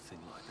wrong about a thing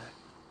like that.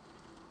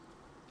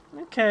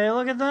 Okay,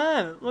 look at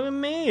that. Look at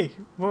me.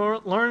 We're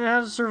learning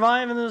how to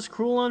survive in this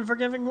cruel,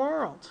 unforgiving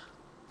world.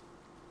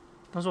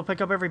 Might as well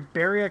pick up every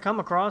berry I come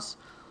across.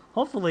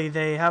 Hopefully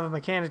they have a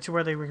mechanic to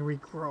where they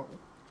regrow.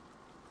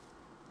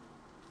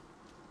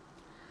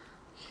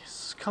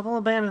 Yes, a couple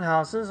abandoned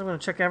houses. I'm going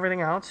to check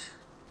everything out.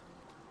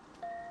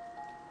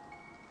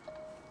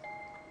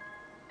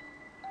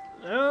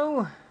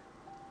 Oh.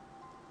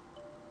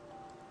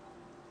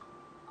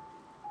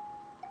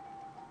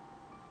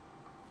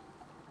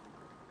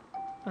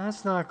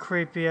 That's not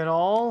creepy at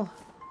all.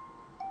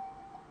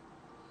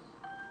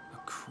 A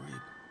crib.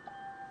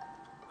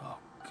 Oh,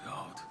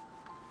 God.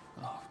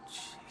 Oh,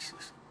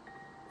 Jesus.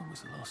 When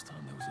was the last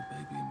time there was a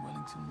baby in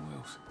Wellington,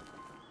 Wales?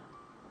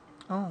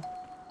 Oh.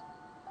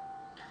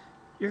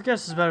 Your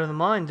guess is better than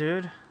mine,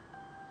 dude.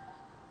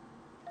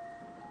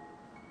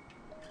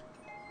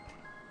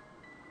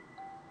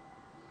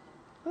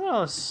 Look at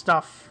all this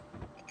stuff.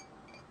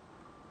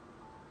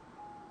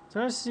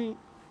 Did I see...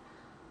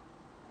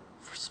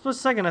 For a split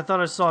second, I thought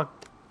I saw a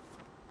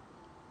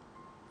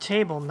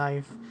table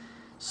knife.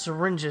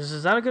 Syringes.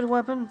 Is that a good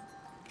weapon?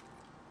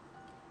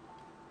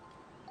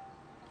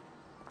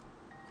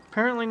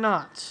 Apparently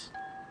not.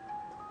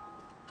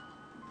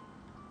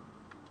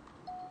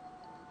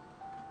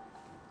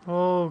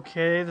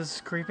 Okay, this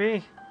is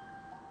creepy.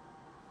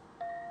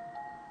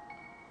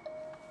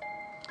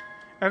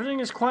 Everything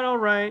is quite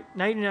alright.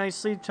 Nighty night,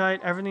 sleep tight.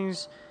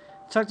 Everything's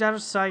tucked out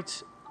of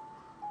sight,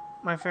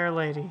 my fair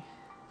lady.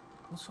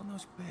 What's on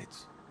those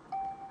beds?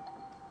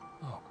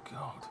 Oh,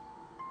 God.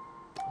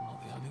 I'm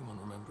not the only one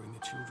remembering the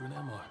children,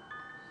 am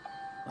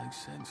I? Makes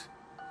sense.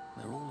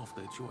 They're all off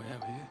their joy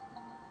out here.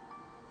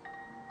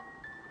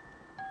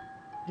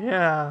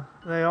 Yeah,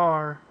 they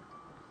are.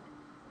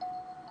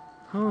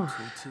 Whew.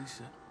 Toy tea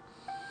set.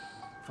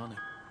 Funny,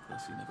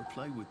 Percy never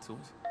played with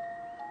toys.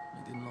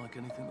 He didn't like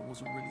anything that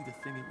wasn't really the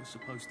thing it was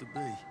supposed to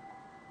be.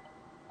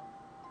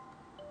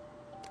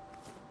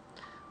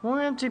 More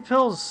empty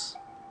pills.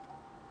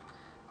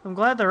 I'm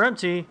glad they're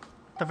empty,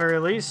 at the very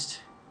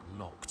least.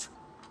 Locked.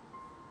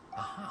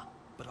 Aha,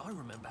 but I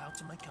remember how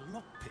to make a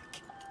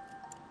lockpick.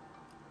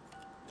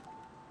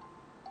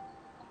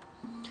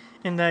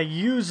 And that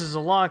uses a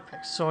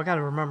lockpick, so I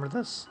gotta remember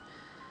this.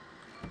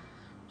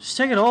 Just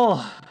take it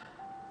all.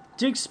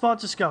 Dig spot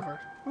discovered.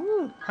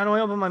 Ooh, how do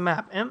I open my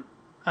map? M?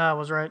 I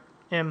was right.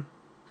 M.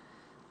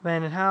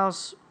 Abandoned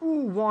house.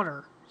 Ooh,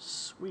 water.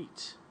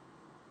 Sweet.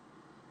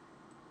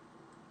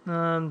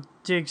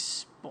 Dig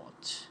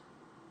spot.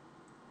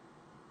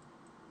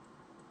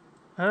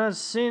 I don't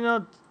see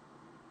no...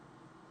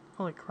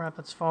 Holy crap,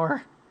 that's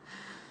far.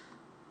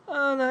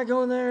 I'm not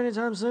going there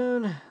anytime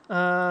soon.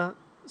 Let's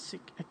see.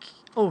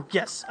 Oh,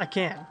 yes, I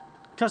can.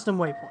 Custom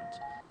waypoint.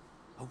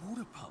 A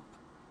water pump.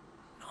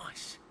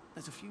 Nice.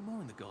 There's a few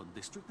more in the Garden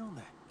District, aren't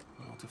there?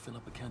 I ought to fill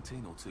up a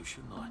canteen or two,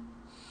 shouldn't I?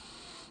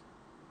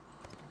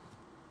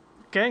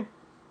 Okay.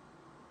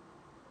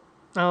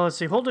 Let's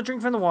see. Hold a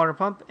drink from the water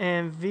pump.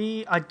 And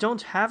V, I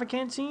don't have a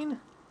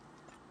canteen.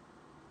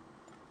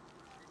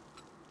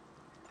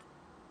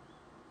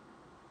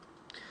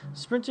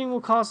 Sprinting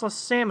will cost less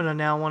stamina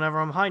now whenever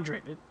I'm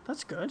hydrated.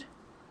 That's good.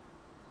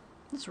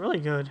 That's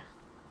really good.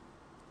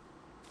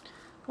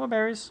 More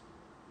berries.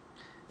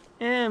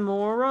 And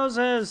more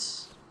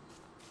roses.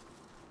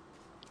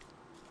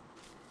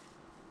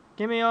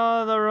 Give me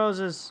all the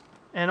roses.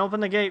 And open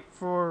the gate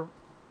for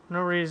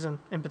no reason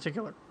in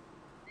particular.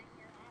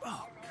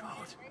 Oh,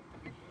 God.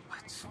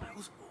 That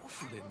smells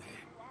awful in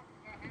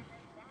there.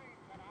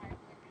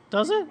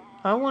 Does it?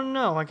 I want to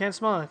know. I can't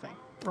smell anything.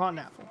 Rotten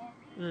apple.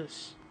 Ugh.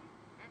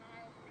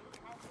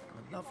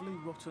 A lovely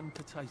rotten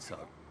potato.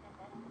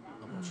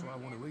 I'm not sure I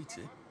want to eat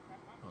it.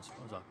 I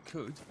suppose I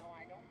could.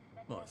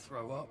 Might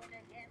throw up.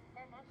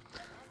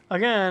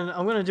 Again,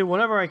 I'm going to do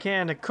whatever I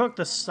can to cook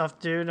this stuff,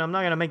 dude. I'm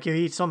not going to make you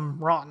eat something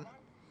rotten.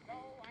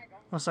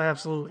 Unless I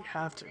absolutely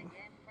have to.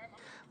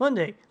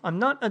 Monday, I'm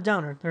not a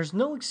downer. There's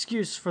no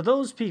excuse for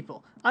those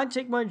people. I'd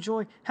take my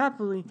joy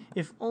happily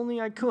if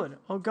only I could.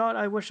 Oh God,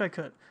 I wish I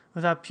could.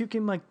 Without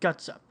puking my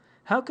guts up.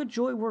 How could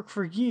joy work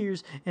for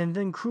years and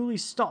then cruelly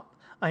stop?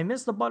 I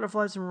miss the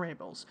butterflies and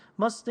rainbows.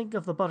 Must think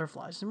of the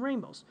butterflies and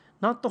rainbows.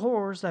 Not the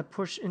horrors that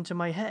push into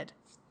my head.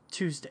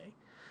 Tuesday.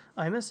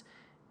 I miss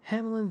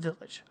Hamelin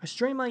Village. I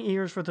strain my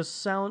ears for the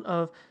sound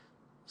of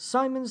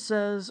Simon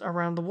Says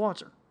around the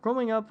water.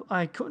 Growing up,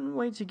 I couldn't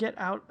wait to get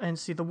out and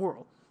see the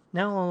world.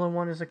 Now all I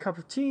want is a cup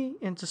of tea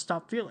and to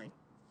stop feeling.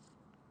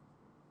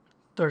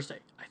 Thursday,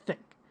 I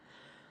think.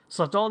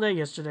 Slept all day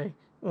yesterday,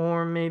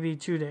 or maybe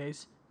 2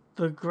 days.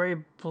 The gray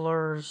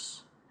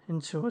blurs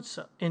into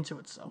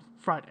itself.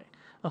 Friday.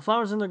 The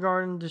flowers in the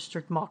garden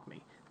district mock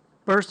me,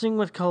 bursting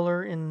with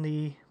color in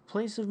the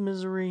place of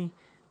misery.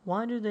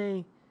 Why do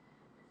they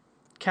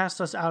cast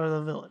us out of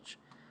the village?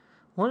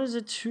 What is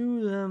it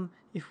to them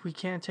if we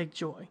can't take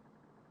joy?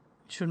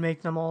 It should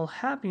make them all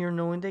happier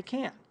knowing they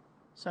can.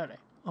 Saturday.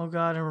 Oh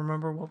God, and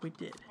remember what we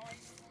did.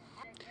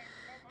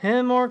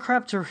 And more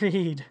crap to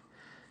read.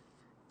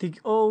 The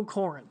O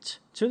Corinth.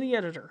 To the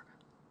editor.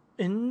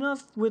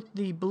 Enough with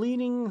the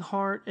bleeding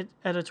heart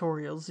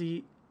editorials.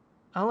 The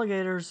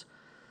alligators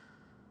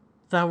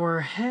that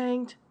were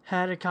hanged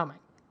had it coming.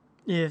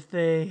 If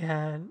they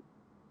had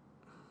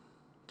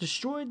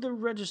destroyed the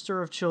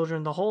register of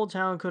children, the whole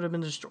town could have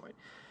been destroyed.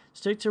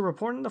 Stick to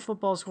reporting the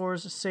football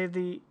scores, save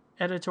the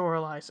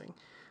editorializing.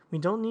 We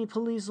don't need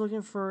police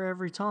looking for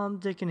every Tom,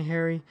 Dick, and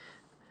Harry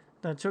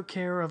that took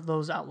care of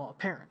those outlaw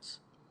parents.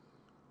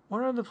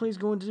 What are the police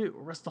going to do?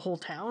 Arrest the whole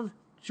town?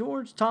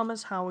 George,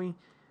 Thomas, Howie.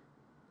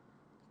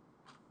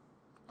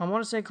 I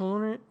want to say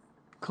Cologne.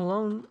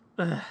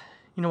 You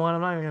know what?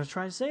 I'm not even going to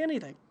try to say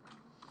anything.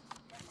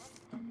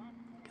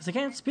 Because I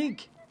can't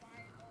speak.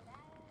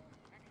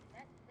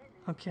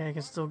 Okay, I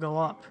can still go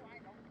up.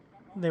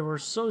 They were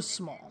so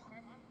small.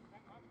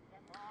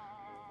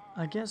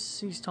 I guess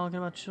he's talking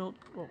about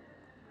children. Whoa.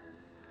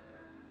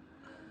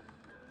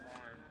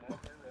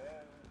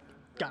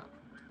 Got him.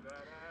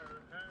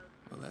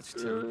 Well, that's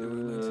terribly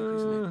romantic,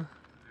 isn't it?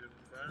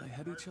 They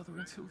had each other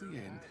until the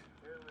end.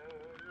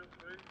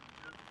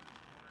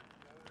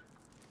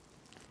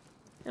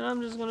 And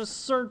I'm just gonna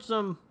search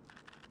them.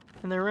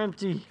 And they're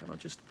empty. Can I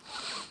just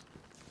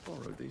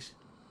borrow these?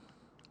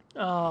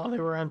 Oh, they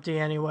were empty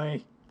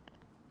anyway.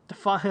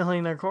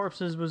 Defiling their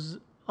corpses was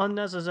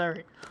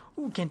unnecessary.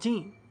 Ooh,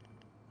 canteen.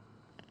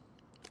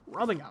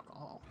 Rubbing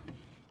alcohol.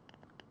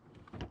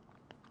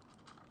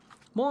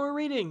 More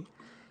reading.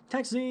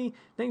 Taxi.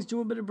 Thanks to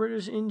a bit of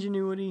British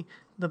ingenuity,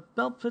 the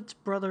Belpit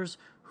brothers,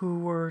 who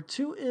were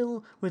too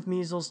ill with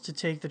measles to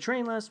take the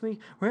train last week,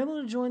 were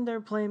able to join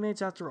their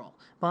playmates after all.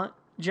 But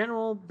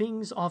General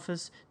Bing's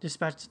office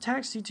dispatched a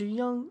taxi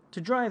to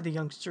drive the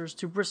youngsters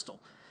to Bristol,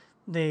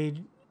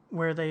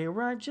 where they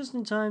arrived just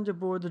in time to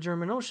board the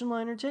German ocean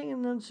liner,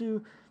 taking them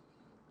to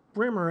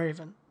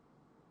Bremerhaven.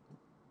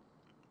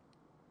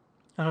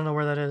 I don't know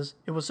where that is.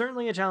 It was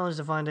certainly a challenge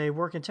to find a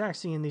working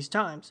taxi in these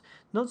times,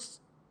 notes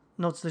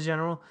the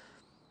general.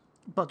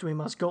 But we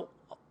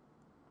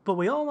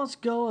all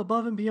must go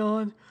above and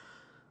beyond.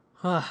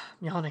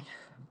 Yawning.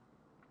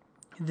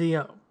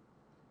 The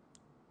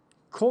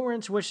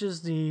Corinth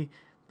wishes the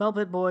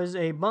Belpit boys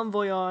a bon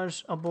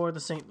voyage aboard the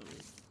St.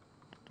 Louis.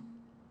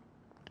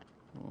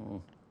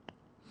 Oh,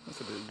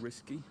 that's a bit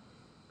risky.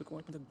 Look what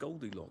happened to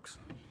Goldilocks.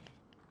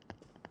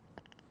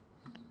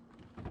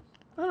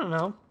 I don't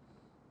know.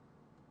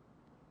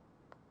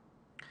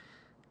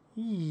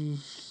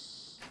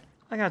 Eesh.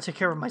 I gotta take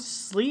care of my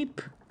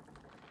sleep.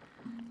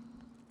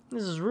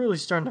 This is really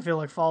starting to feel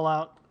like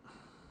Fallout.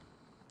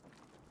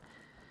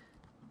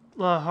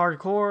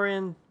 Hardcore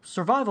and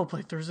survival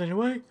playthroughs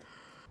anyway.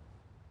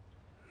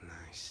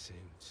 Nice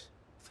suit.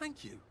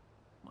 Thank you.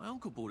 My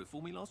uncle bought it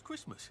for me last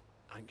Christmas.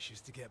 Anxious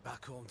to get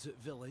back home to the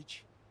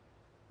village?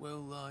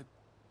 Well,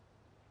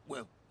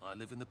 I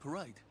live in the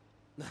parade.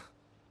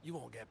 You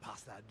won't get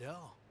past that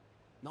door.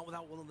 Not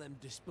without one of them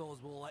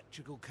disposable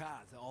electrical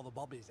cars that all the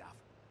bobbies have.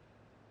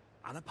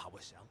 And a power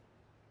cell.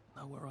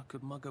 Know where I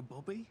could mug a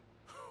bobby?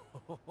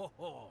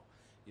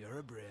 You're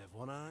a brave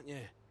one, aren't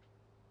you?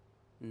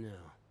 No.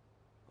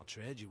 I'll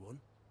trade you one.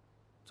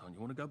 Don't you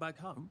want to go back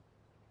home?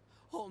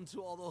 Home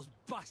to all those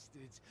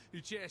bastards who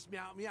chased me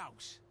out of my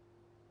house.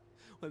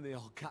 When they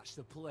all catch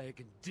the plague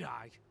and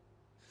die,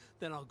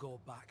 then I'll go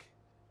back.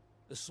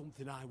 There's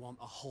something I want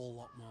a whole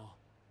lot more.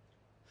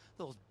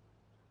 Those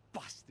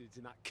bastards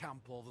in that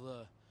camp over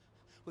there,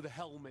 with the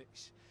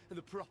helmets and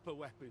the proper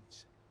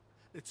weapons.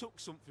 They took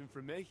something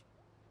from me.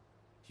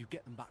 If you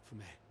get them back for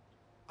me,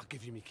 I'll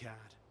give you my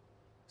card.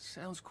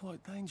 Sounds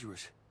quite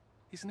dangerous,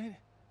 isn't it?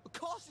 Of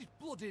course it's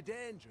bloody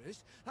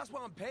dangerous. That's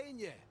why I'm paying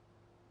you.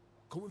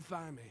 Come and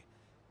find me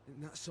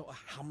in that sort of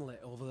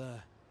hamlet over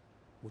there.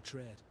 We'll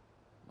trade.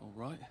 All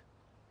right.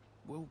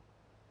 Well,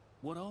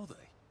 what are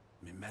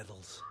they? Me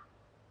medals.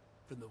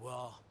 From the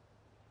war.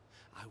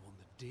 I won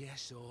the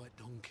DSO at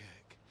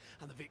Dunkirk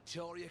and the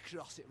Victoria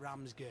Cross at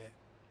Ramsgate.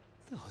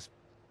 Those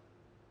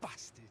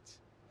bastards.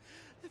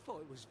 They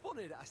thought it was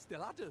funny that I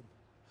still had them.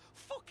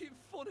 Fucking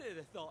funny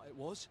they thought it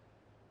was.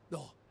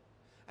 No,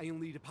 I'll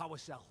need a power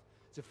cell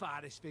to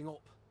fire this thing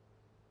up.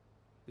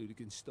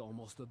 Hooligans stole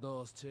most of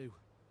those too.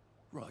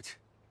 Right.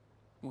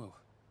 Well,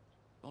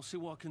 I'll see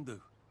what I can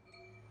do.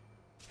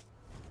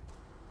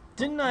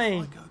 Didn't If I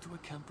I go to a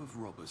camp of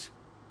robbers,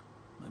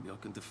 maybe I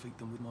can defeat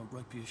them with my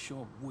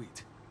rapier-sharp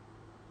wit.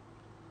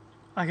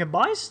 can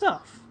buy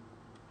stuff.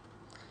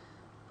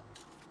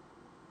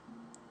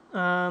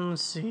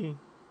 Let's see.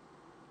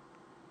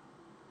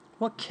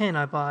 What can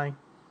I buy?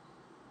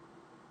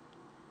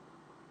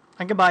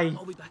 I can buy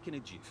I'll be back in a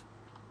jiff.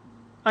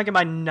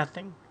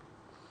 nothing.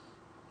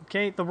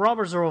 Okay, the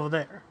robbers are over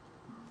there.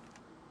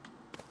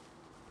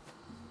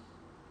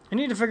 I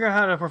need to figure out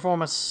how to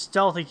perform a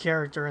stealthy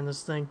character in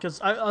this thing,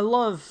 because I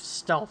love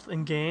stealth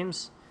in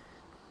games.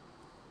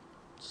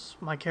 It's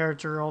my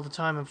character all the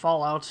time in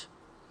Fallout.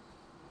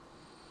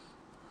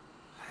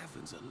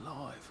 Heavens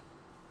alive.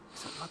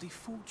 It's a bloody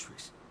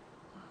fortress.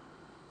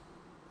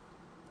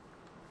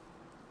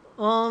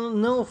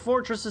 No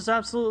fortress is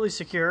absolutely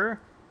secure.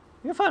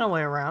 You can find a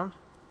way around.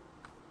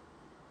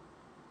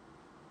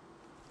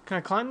 Can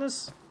I climb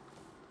this?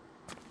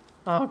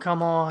 Oh,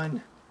 come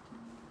on.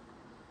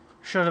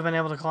 Should have been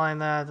able to climb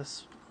that.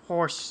 This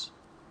horse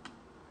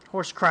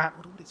crap. I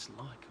wonder what it's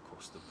like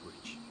across the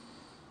bridge.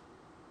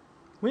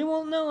 We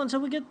won't know until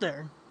we get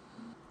there.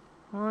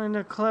 Find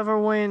a clever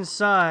way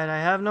inside. I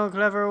have no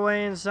clever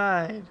way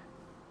inside.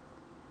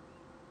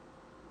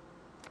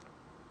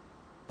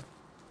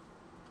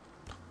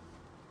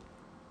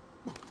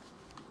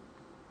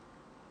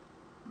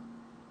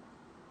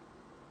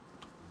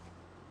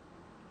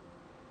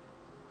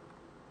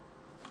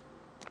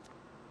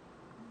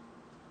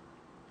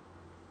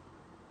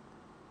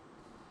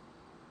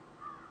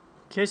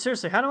 Okay,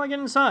 seriously, how do I get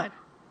inside?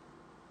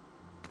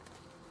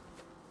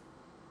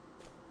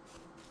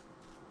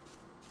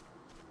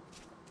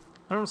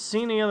 I don't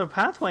see any other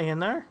pathway in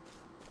there.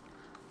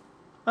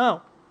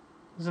 Oh,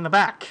 it's in the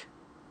back.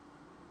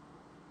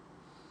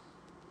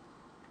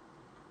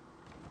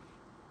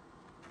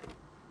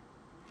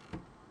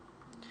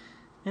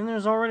 And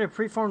there's already a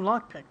preformed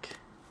lockpick.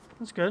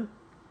 That's good.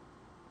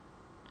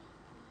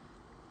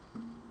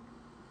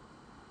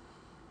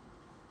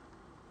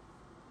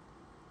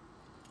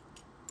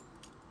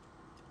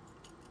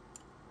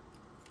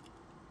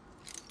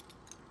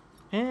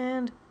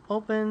 And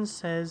open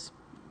says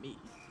me.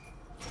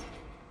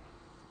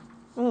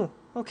 Oh,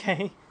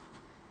 okay.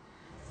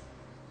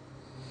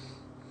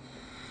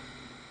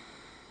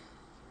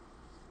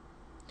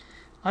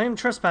 I am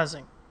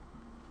trespassing.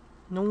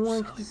 No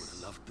one Sally can... would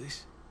have loved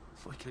this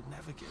if I could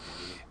never get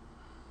in here.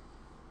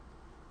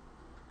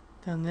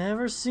 They'll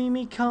never see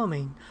me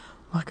coming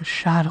like a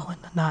shadow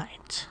in the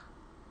night.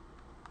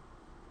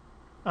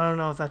 I don't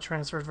know if that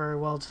transferred very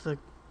well to the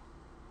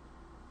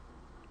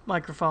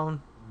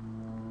microphone.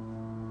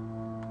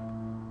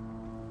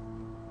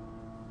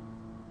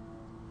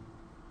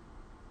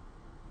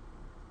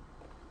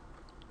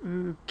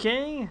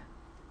 Okay.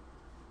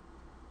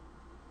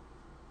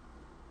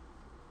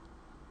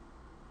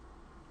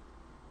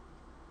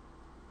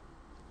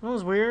 That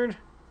was weird.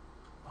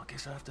 I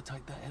guess I have to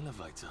take that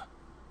elevator.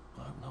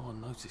 I hope no one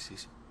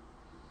notices.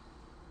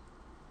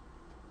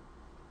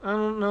 I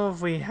don't know if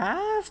we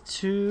have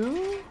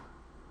to.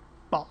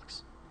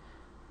 Bollocks.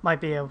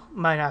 Might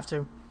have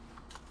to.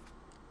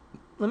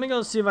 Let me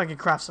go see if I can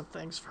craft some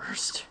things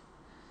first.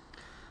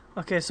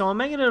 Okay, so I'm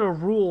making it a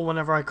rule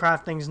whenever I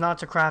craft things not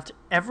to craft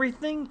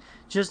everything,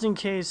 just in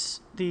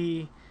case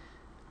the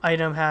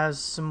item has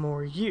some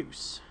more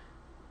use.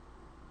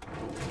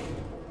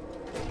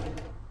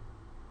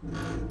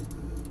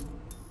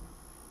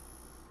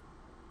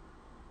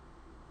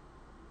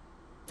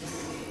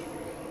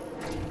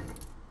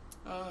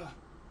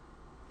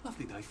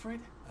 Lovely day,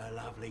 Fred. A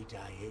lovely day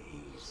it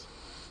is.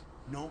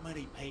 Not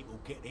many people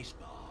get this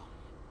far.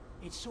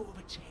 It's sort of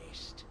a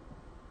test.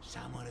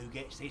 Someone who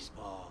gets this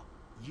far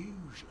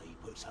usually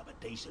puts up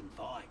a decent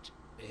fight.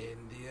 In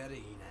the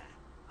arena.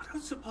 I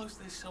don't suppose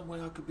there's some way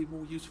I could be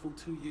more useful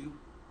to you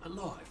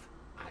alive.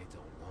 I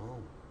don't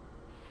know.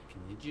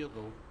 Can you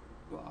juggle?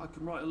 Well, I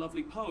can write a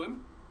lovely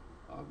poem.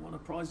 I won a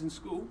prize in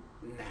school.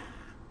 Nah.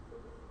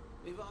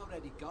 We've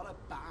already got a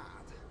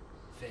bard.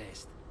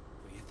 First,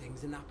 put your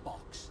things in that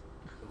box.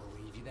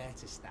 We'll leave you there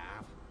to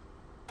starve.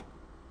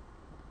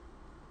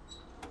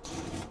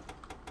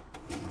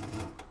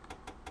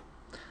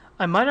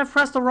 I might have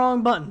pressed the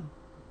wrong button.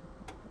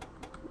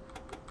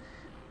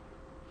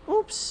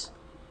 Oops.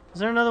 Is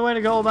there another way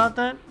to go about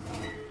that?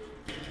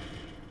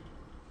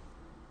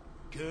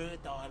 Gird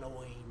thy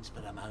loins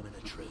for the moment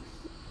of truth,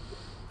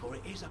 for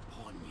it is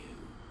upon you.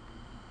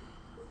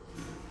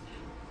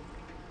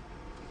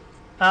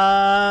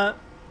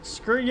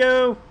 Screw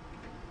you.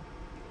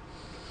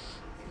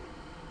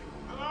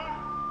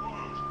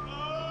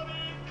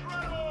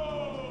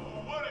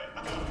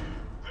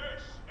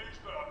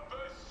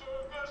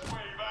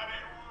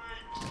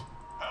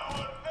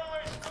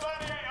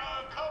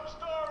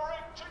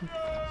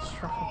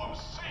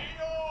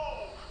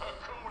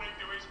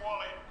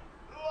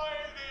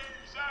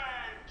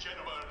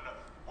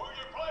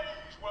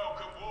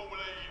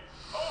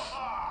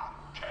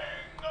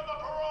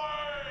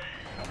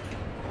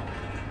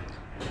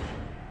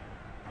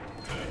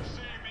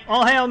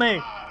 All hail me!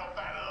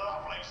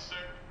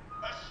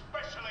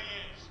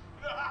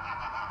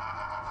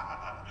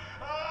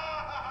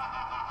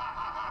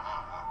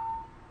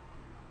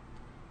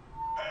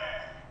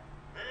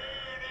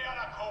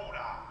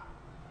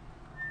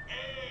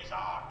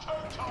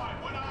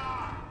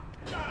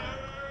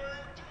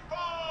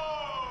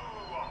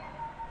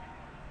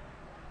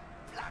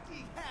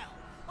 Bloody hell!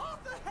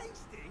 Arthur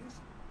Hastings?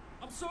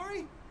 I'm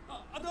sorry?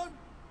 I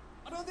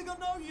don't think I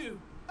know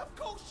you. Of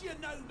course you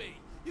know me.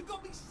 You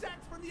got me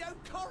sacked from the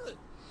Oak Current.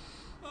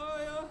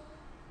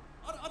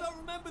 I don't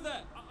remember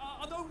that.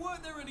 I don't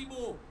work there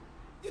anymore.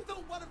 You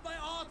thought one of my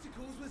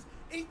articles was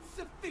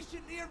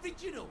insufficiently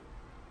original?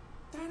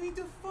 Danny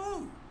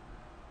Defoe!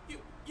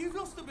 You've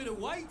lost a bit of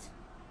weight.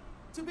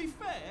 To be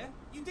fair,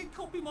 you did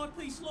copy my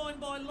piece line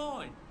by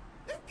line.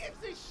 Who gives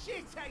a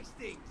shit,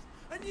 Hastings?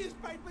 A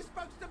newspaper's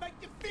supposed to make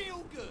you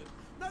feel good.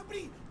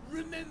 Nobody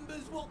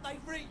remembers what they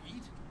read.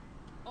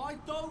 I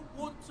don't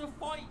want to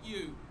fight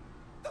you.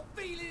 The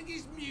feeling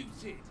is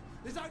muted.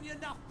 There's only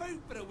enough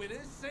food for the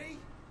winners, see?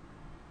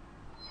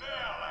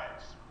 Now,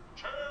 lads,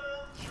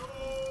 choose your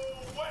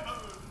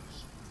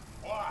weapons.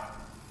 One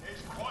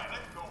is quite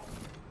lethal.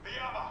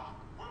 The other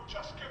will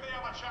just give the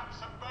other chap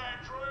some bad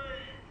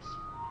dreams.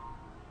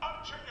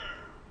 Up to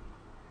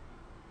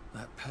you.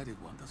 That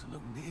padded one doesn't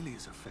look nearly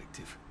as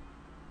effective.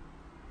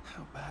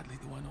 How badly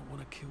do I not want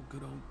to kill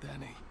good old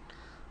Danny?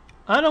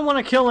 I don't want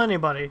to kill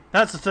anybody.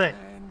 That's the thing.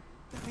 And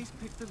Danny's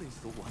picked the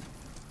lethal one.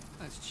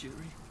 That's cheery.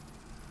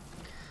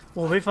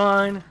 We'll be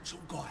fine. Some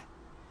guy,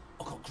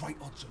 I've got great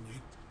odds on you.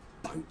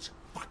 Don't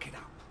fuck it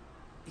up.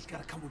 He's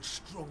gonna come on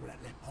strong with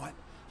that left pipe.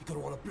 You're gonna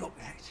want to block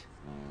that.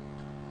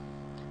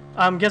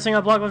 I'm guessing I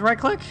block with right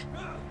click?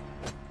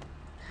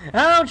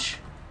 Ouch!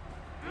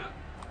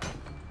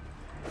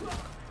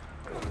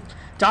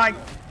 Die!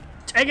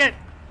 Take it!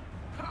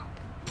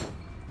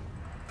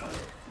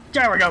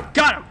 There we go!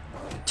 Got him!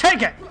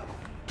 Take it!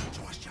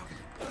 Try shoving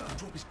it.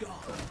 Drop his guard.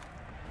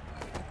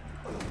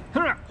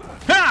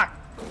 Ha!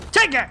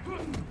 Take it!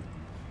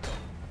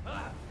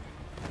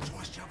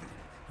 Try shoving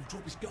it. And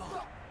drop his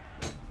guard.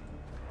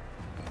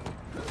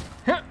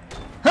 Huh.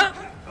 Huh.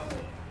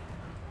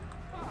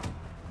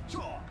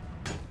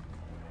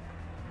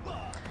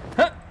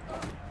 Huh.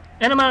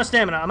 And I'm out of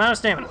stamina. I'm out of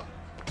stamina.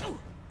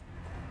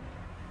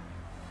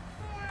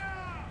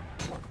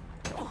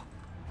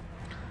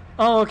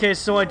 Oh, okay,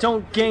 so I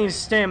don't gain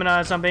stamina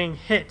as I'm being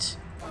hit.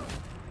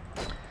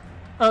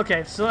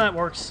 Okay, so that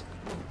works.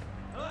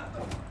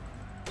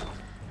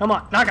 Come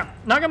on, knock him.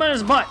 Knock him on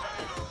his butt.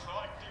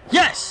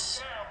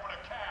 Yes!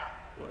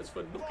 Well, it's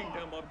for knocking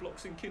down my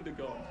blocks in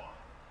kindergarten.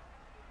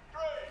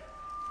 3,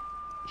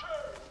 2,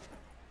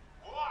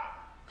 1.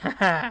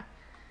 Haha.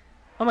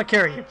 I'm gonna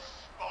carry you.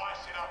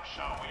 Spice it up,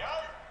 shall we,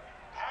 eh?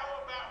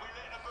 How about we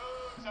let the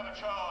birds have a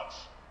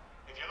chance?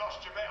 If you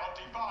lost your bet on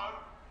Defoe,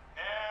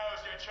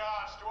 now's your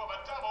chance to have a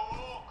double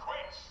or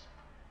quits.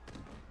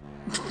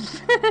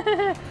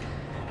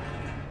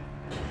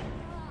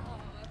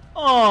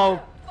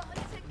 Oh, But a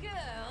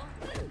girl.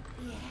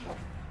 Yeah.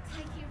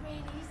 Take it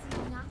really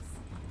easy, nuts.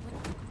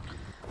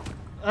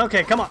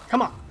 okay, come on,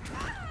 come on.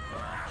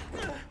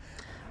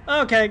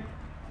 Okay,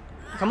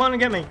 come on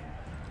and get me.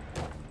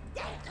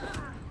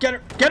 Get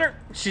her, get her.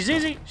 She's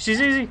easy,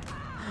 she's easy.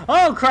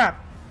 Oh,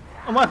 crap.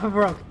 My weapon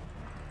broke.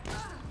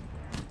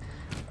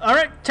 All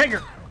right, take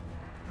her.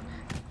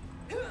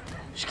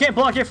 She can't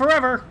block it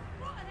forever.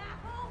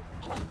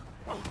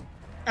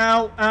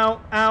 Ow,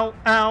 ow, ow,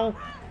 ow.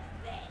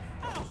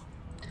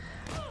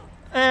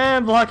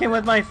 And blocking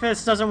with my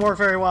fist doesn't work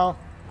very well.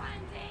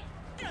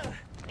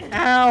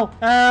 Ow,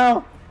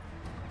 ow.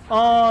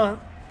 Oh.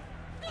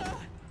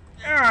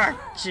 Ah,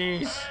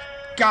 jeez.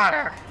 Got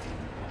her.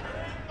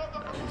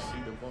 Now you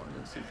see the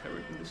violence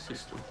inherent in the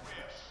system.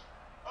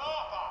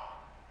 Arthur,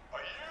 you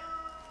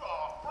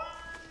are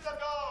free to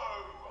go.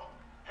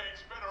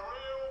 It's been a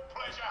real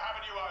pleasure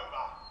having you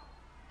over.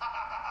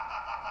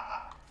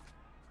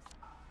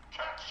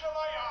 Catch you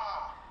later.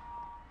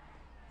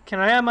 Can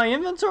I have my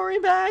inventory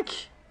back?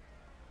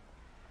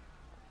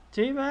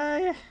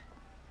 Teabag?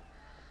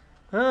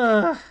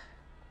 Ugh.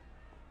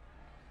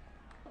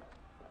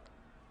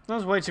 That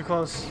was way too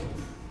close.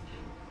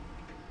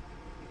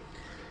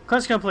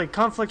 Quest complete.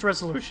 Conflict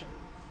resolution.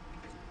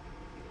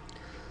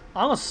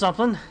 Almost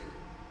something.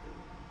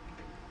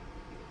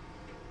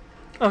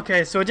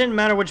 Okay, so it didn't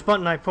matter which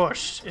button I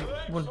pushed. It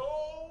would...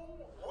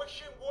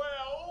 Wish him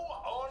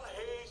well on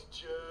his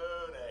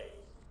journey.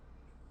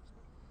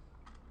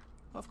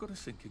 I've got a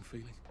sinking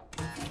feeling.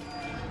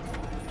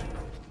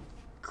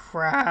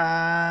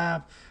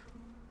 Crap.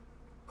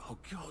 Oh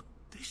God,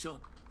 this on.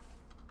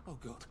 Oh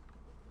God.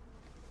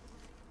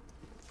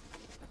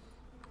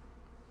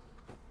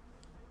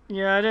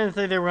 Yeah, I didn't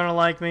think they were gonna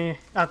like me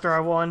after I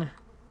won.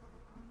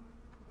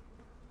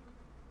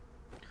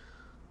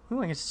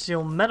 Ooh, I can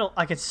steal metal.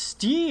 I can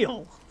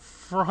steal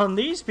from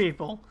these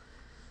people.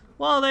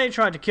 Well, they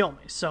tried to kill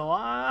me, so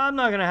I'm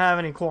not gonna have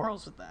any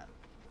quarrels with that.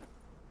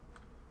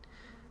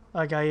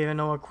 Like I even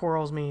know what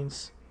quarrels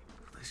means.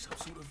 There's some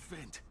sort of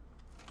vent.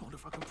 I wonder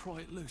if I can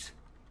pry it loose.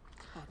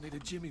 I'd need a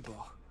jimmy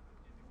bar.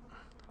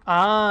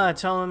 Ah,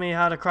 telling me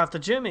how to craft a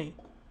jimmy.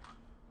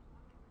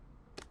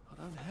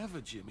 I don't have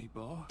a jimmy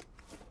bar.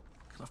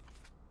 Can I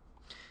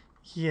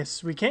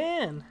Yes, we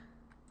can.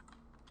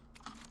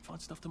 find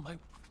stuff to make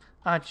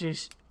Ah,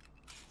 jeez.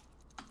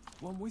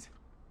 one with?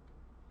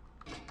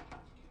 I'm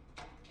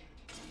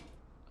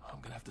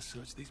gonna have to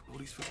search these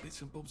bodies for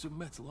bits and bobs of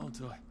metal,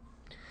 aren't I?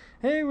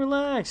 Hey,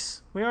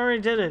 relax. We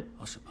already did it.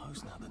 I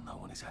suppose now that no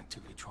one is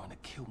actively trying to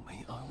kill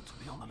me, I ought to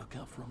be on the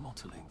lookout for a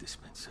motoline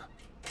dispenser.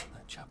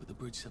 That chap at the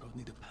bridge said I'd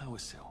need a power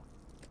cell.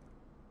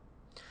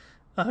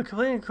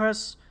 Completing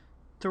quests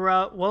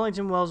throughout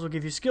Wellington Wells will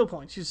give you skill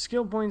points. Use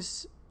skill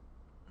points.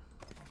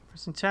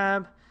 Pressing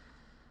tab.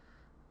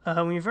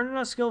 When you've earned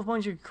enough skill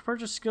points, you can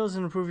purchase skills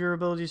and improve your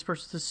abilities.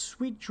 Purchase the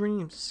Sweet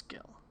Dreams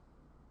skill.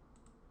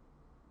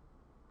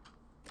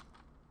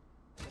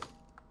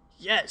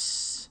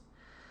 Yes.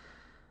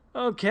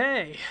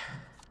 Okay.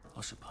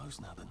 I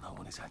suppose now that no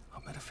one is at, I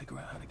better figure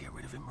out how to get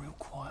rid of him real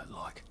quiet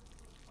like.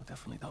 I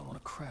definitely don't want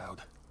a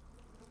crowd.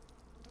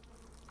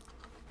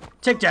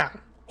 Take down.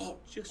 Oh,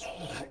 just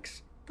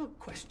relax. Don't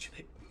question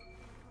it.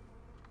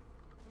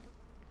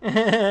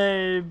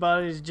 Hey,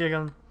 body's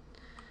jiggling.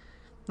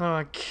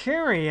 Now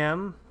carry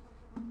him.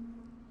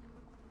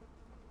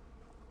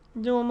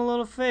 Do him a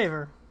little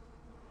favor.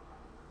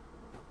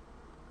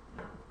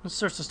 Let's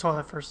search this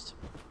toilet first.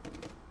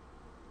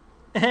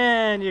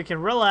 And you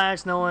can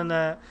relax knowing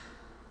that...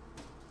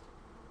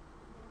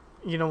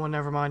 You know what,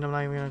 never mind. I'm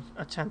not even going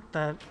to attempt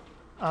that.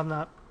 I'm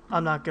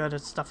not good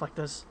at stuff like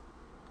this.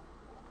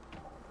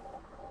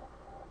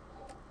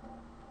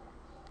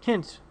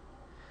 Hint.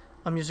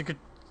 I'm using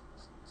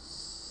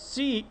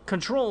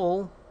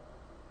control.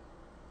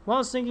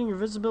 While sinking, your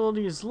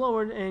visibility is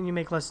lowered and you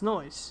make less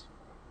noise.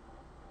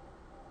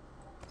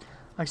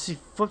 I see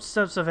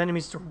footsteps of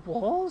enemies through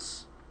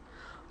walls?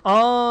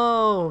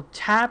 Oh,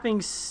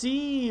 tapping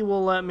C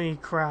will let me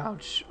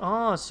crouch.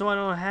 Oh, so I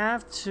don't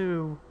have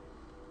to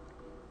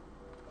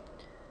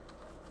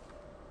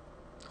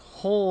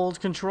hold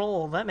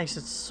control. That makes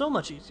it so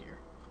much easier.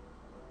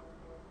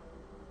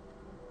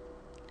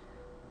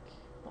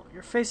 Well,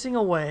 you're facing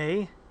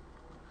away.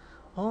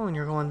 Oh, and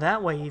you're going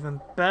that way, even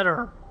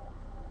better.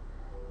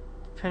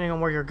 Depending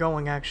on where you're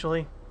going,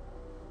 actually.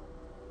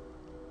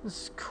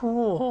 This is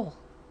cool.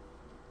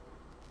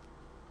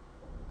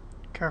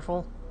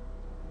 Careful.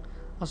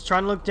 I was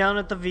trying to look down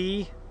at the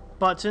V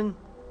button.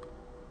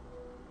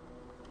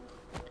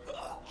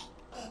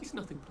 It's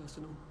nothing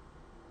personal.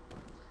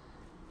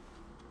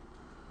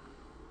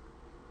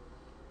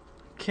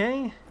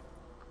 Okay.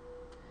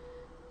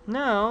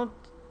 Now,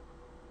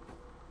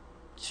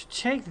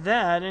 take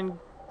that and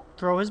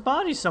throw his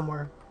body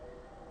somewhere.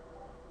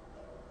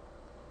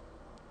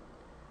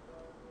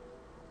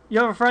 You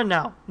have a friend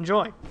now.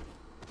 Enjoy.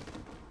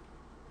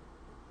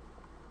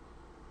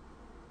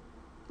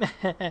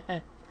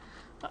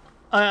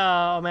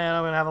 Oh man,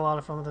 I'm gonna have a lot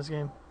of fun with this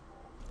game.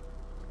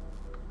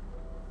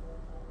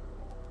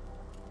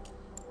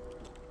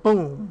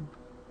 Boom.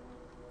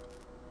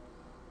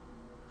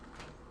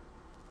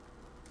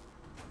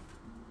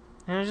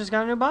 And I just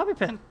got a new bobby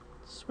pin.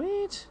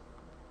 Sweet.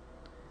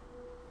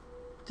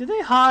 Did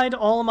they hide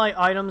all of my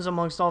items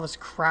amongst all this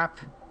crap?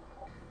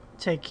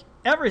 Take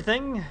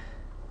everything.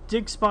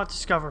 Dig spot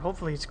discovered.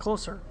 Hopefully it's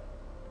closer.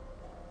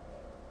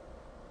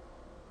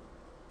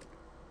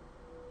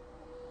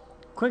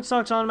 Quick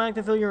stocks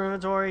automatically fill your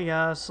inventory.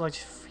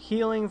 Select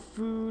healing,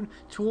 food,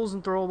 tools,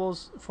 and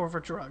throwables for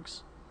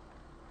drugs.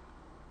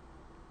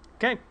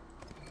 Okay.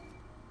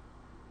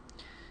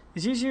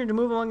 It's easier to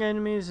move among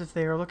enemies if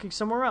they are looking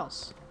somewhere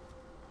else.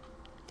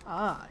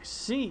 Ah, I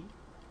see.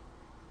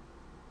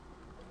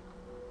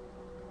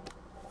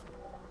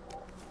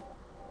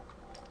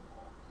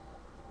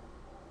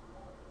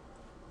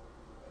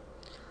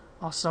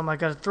 Awesome, I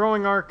got a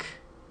throwing arc.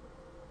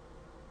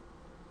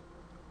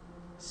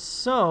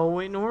 So,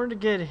 in order to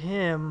get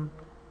him,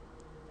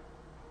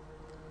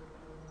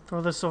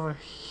 throw this over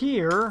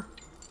here.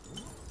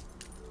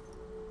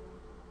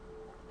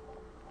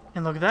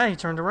 And look at that, he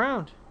turned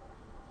around.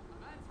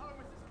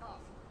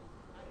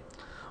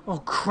 Oh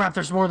crap,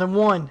 there's more than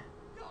one.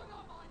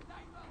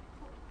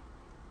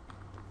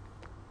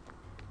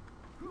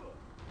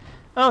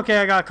 Okay,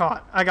 I got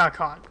caught. I got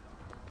caught.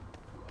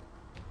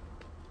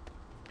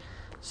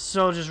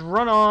 So just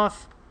run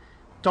off.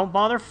 Don't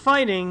bother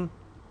fighting.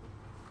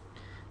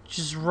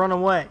 Just run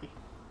away.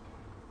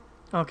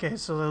 Okay,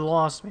 so they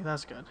lost me.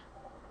 That's good.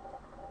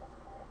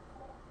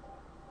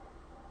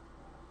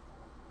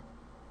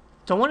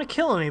 Don't want to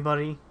kill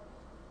anybody.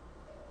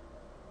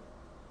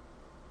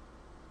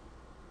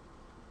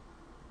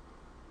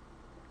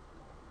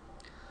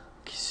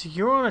 Okay, so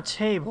you're on a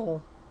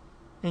table,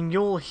 and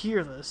you'll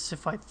hear this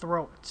if I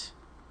throw it.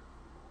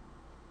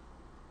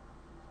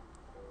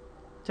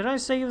 Did I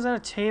say he was at a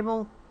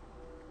table?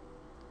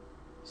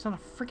 He's on a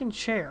freaking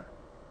chair.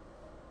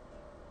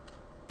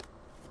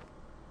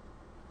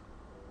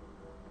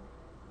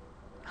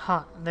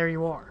 Ha, there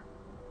you are.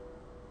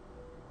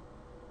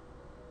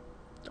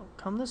 Don't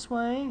come this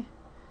way.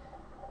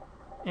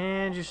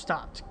 And you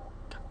stopped.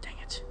 God dang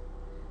it.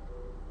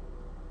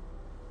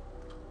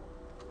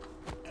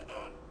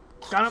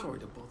 Got him. Sorry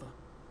to bother.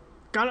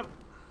 Got him.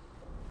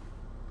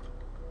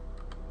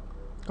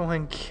 Go ahead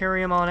and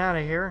carry him on out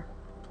of here.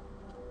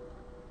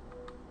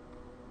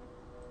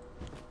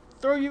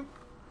 Throw you.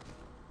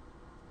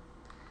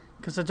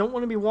 Because I don't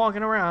want to be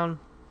walking around.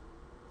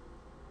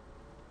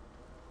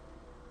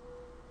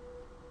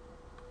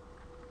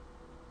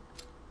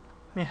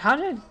 Man, how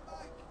did...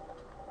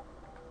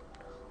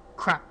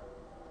 Crap.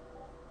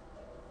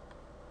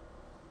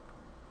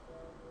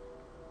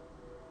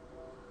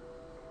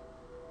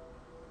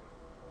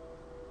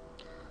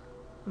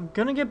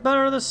 gonna get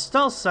better at this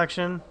stealth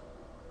section.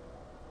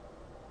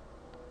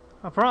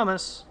 I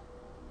promise.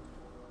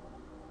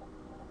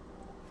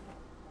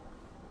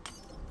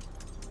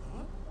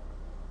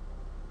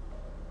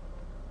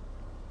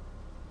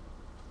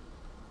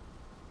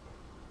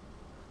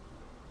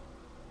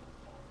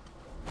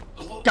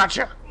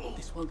 Gotcha!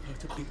 This won't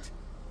hurt a bit.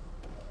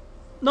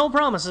 No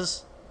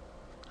promises.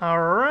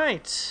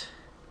 Alright.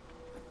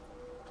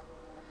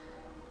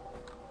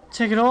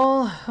 Take it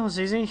all. That was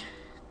easy.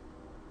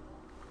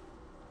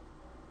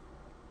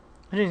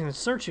 I didn't even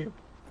search you.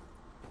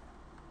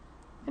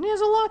 And he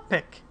has a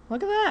lockpick.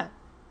 Look at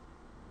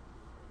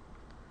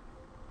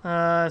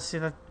that. See,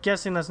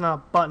 guessing that's not a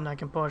button I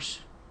can push.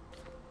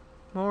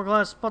 More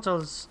glass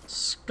bottles.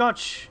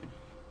 Scotch.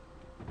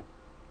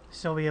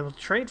 Still be able to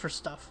trade for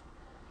stuff.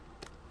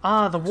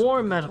 Ah, the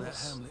war medals.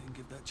 That Hamlet and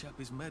give that chap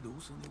his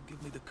medals, and he'll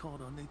give me the card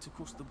I need to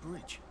cross the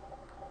bridge.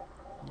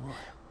 All right.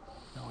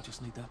 Now I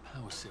just need that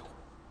power seal.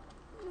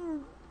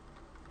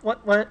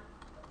 What?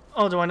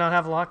 Oh, do I not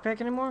have a lockpick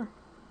anymore?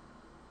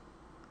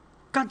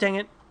 God dang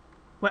it.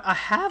 Wait, I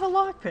have a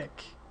lockpick.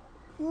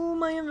 Ooh,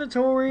 my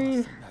inventory.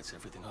 I think that's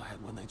everything I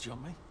had when they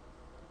jumped me.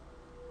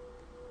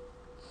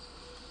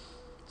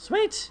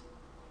 Sweet.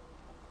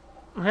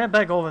 I'll head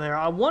back over there.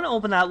 I want to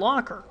open that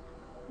locker.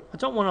 I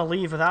don't want to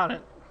leave without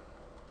it.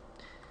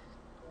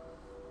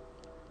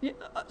 Yeah,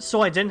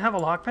 so I didn't have a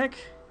lockpick?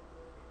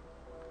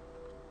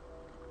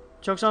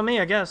 Joke's on me,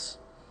 I guess.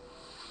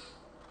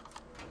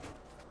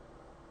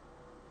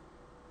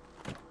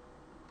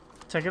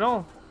 Take it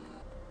all.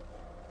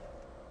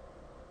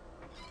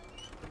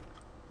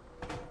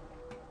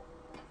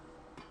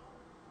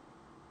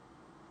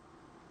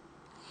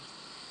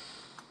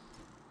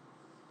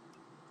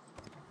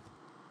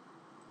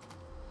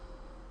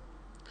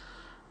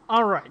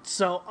 Alright,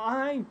 so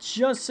I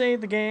just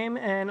saved the game,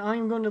 and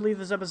I'm going to leave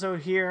this episode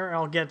here.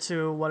 I'll get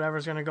to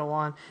whatever's going to go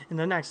on in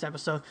the next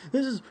episode.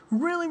 This is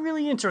really,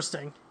 really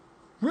interesting.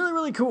 Really,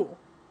 really cool.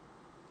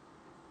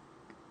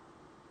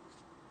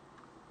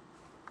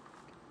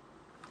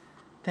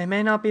 They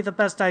may not be the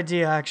best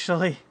idea,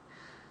 actually.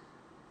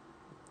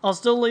 I'll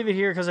still leave it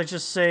here because I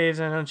just saved,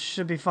 and it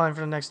should be fine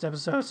for the next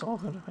episode, so I'm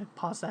going to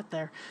pause that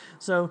there.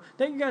 So,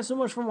 thank you guys so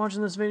much for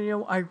watching this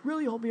video. I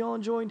really hope you all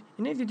enjoyed,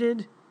 and if you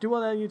did, do all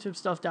that YouTube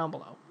stuff down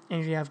below.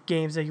 And if you have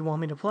games that you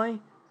want me to play,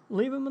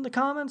 leave them in the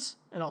comments,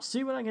 and I'll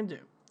see what I can do.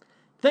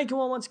 Thank you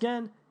all once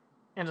again,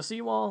 and I'll see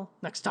you all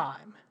next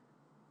time.